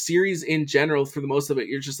 but the series in general, for the most of it,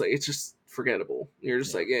 you're just it's just forgettable. You're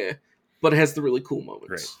just but it has the really cool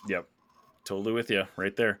moments. Right. Yep. Totally with you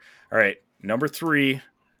right there. All right. Number 3.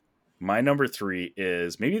 My number 3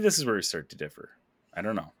 is, maybe this is where we start to differ. I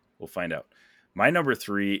don't know. We'll find out. My number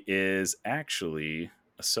 3 is actually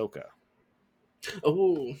Ahsoka.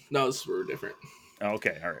 Oh, no, this is where we're different.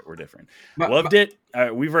 Okay, all right, we're different. Loved it.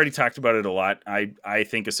 We've already talked about it a lot. I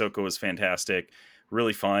think Ahsoka was fantastic,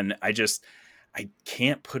 really fun. I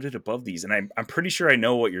can't put it above these, and I'm pretty sure I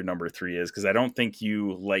know what your number 3 is because I don't think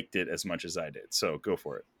you liked it as much as I did. So go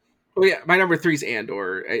for it. Oh yeah, my number 3 is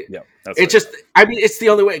Andor. That's it's the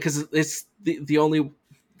only way because it's the only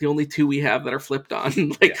 2 we have that are flipped on.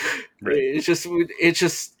 It's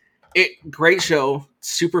just great show,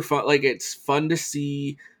 super fun. It's fun to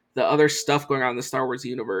see the other stuff going on in the Star Wars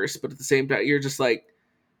universe, but at the same time, you're just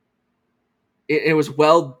it was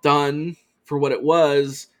well done for what it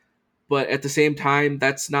was, but at the same time,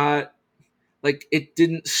 that's not it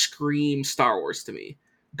didn't scream Star Wars to me.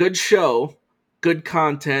 Good show, good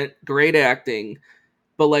content, great acting,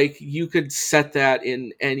 but you could set that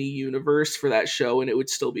in any universe for that show and it would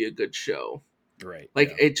still be a good show. Right.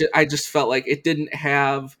 I just felt like it didn't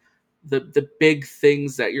have the big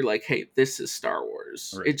things that you're hey, this is Star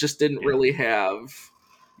Wars. Right. It just didn't really have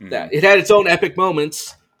that. It had its own epic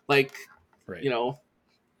moments, but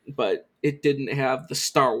it didn't have the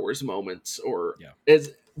Star Wars moments or as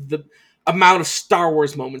the amount of Star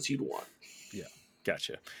Wars moments you'd want. Yeah.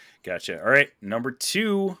 Gotcha. All right. Number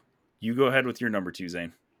 2, you go ahead with your number 2,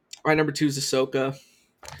 Zane. My number 2 is Ahsoka.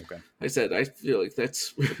 Okay. I said, I feel like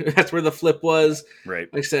that's where the flip was. Right.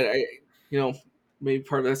 Like I said, maybe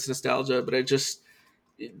part of that's nostalgia, but I just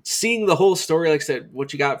seeing the whole story, like I said,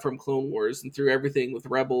 what you got from Clone Wars and through everything with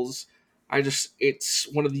Rebels, it's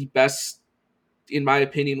one of the best, in my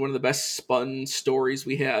opinion, one of the best spun stories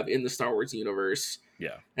we have in the Star Wars universe.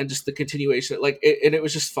 Yeah. And just the continuation, and it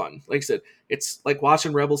was just fun. Like I said, it's like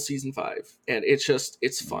watching Rebels season 5, and it's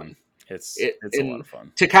fun. It's a lot of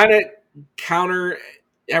fun. To kind of counter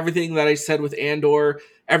everything that I said with Andor,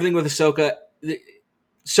 everything with Ahsoka,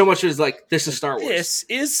 so much is this is Star Wars. This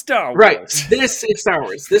is Star Wars. Right. This is Star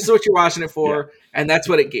Wars. This is what you're watching it for, and that's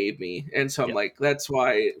what it gave me. And so I'm that's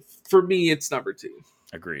why, for me, it's number 2.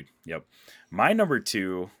 Agreed. Yep. My number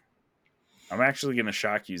 2, I'm actually going to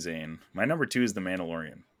shock you, Zane. My number 2 is The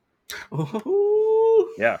Mandalorian.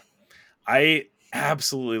 Oh. Yeah. I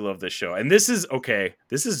absolutely love this show. And this is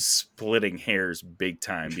splitting hairs big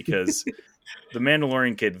time because The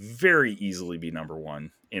Mandalorian could very easily be number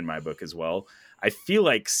 1 in my book as well. I feel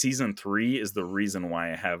like season 3 is the reason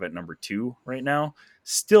why I have it number 2 right now.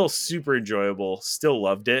 Still super enjoyable, still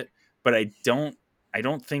loved it, but I don't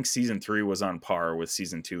think season 3 was on par with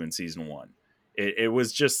season 2 and season 1. It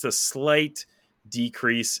was just a slight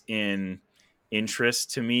decrease in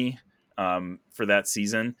interest to me for that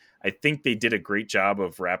season. I think they did a great job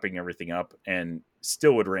of wrapping everything up and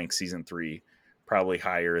still would rank season 3 probably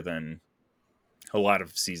higher than a lot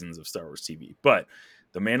of seasons of Star Wars TV. But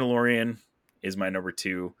The Mandalorian is my number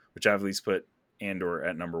 2, which I've at least put Andor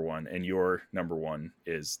at number 1, and your number 1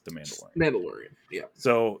 is The Mandalorian. Mandalorian, yeah.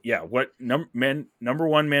 So yeah, what number 1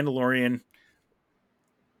 Mandalorian?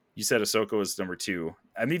 You said Ahsoka was number 2.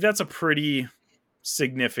 I mean, that's a pretty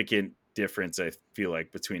significant difference, I feel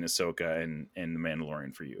like, between Ahsoka and The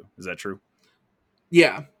Mandalorian for you. Is that true?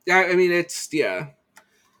 Yeah. I mean,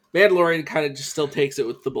 Mandalorian kind of just still takes it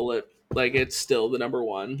with the bullet. Like, it's still the number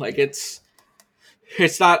 1. Like, it's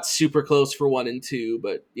not super close for 1 and 2,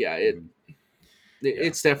 but yeah,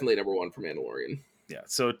 it's definitely number 1 for Mandalorian. Yeah.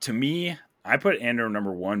 So to me, I put Andor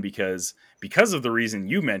number 1 because of the reason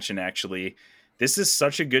you mentioned. Actually, this is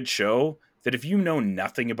such a good show that if you know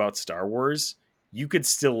nothing about Star Wars, you could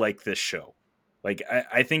still like this show. Like,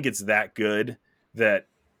 I think it's that good that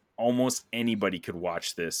almost anybody could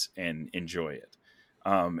watch this and enjoy it.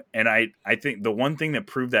 And I think the one thing that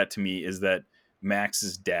proved that to me is that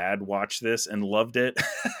Max's dad watched this and loved it.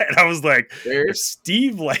 And I was like, if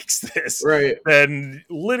Steve likes this, right, then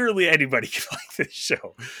literally anybody can like this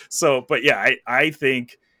show. So, but yeah, I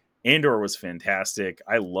think Andor was fantastic.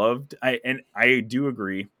 I do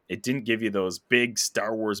agree. It didn't give you those big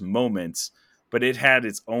Star Wars moments, but it had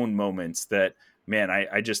its own moments that, man,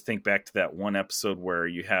 I just think back to that one episode where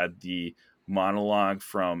you had the monologue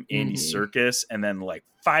from Andy Serkis, and then like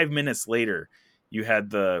 5 minutes later, you had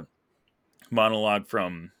the monologue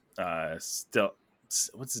from what's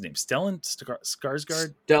his name? Stellan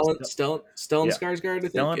Skarsgård? Stellan Yeah. Skarsgård, I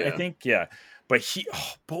think. Stellan, yeah. I think, yeah. But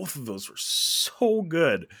both of those were so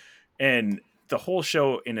good. And the whole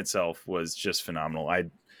show in itself was just phenomenal.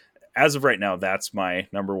 As of right now, that's my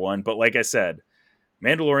number 1. But like I said,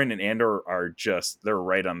 Mandalorian and Andor they're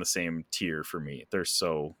right on the same tier for me. They're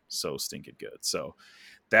so stinking good. So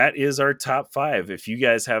that is our top 5. If you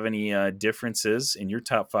guys have any differences in your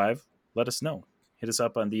top 5, let us know. Hit us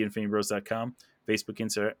up on theinfinitybros.com,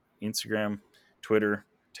 Facebook, Instagram, Twitter,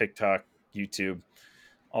 TikTok, YouTube,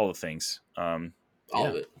 all the things. All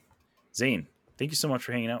of it. Zane, thank you so much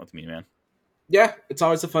for hanging out with me, man. Yeah, it's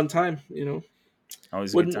always a fun time,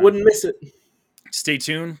 Always wouldn't miss it. Stay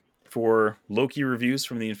tuned for Loki reviews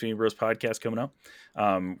from the Infinity Bros podcast coming up.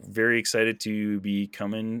 Very excited to be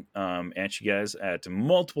coming at you guys at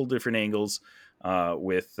multiple different angles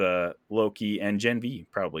with Loki and Gen V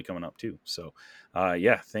probably coming up too. So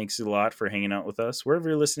thanks a lot for hanging out with us. Wherever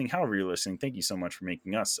you're listening, however you're listening, thank you so much for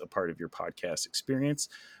making us a part of your podcast experience.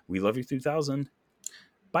 We love you 3000.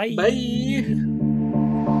 Bye.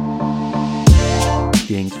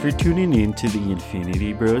 Thanks for tuning in to the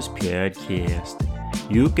Infinity Bros podcast.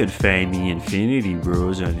 You can find the Infinity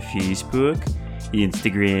Bros on Facebook,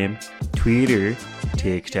 Instagram, Twitter,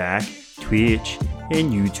 TikTok, Twitch,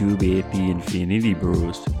 and YouTube at the Infinity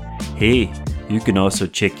Bros. Hey, you can also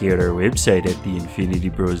check out our website at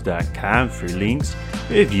theinfinitybros.com for links,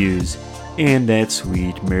 reviews, and that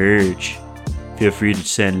sweet merch. Feel free to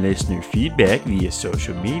send listener feedback via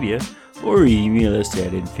social media or email us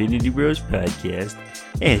at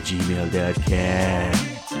infinitybrospodcast@gmail.com.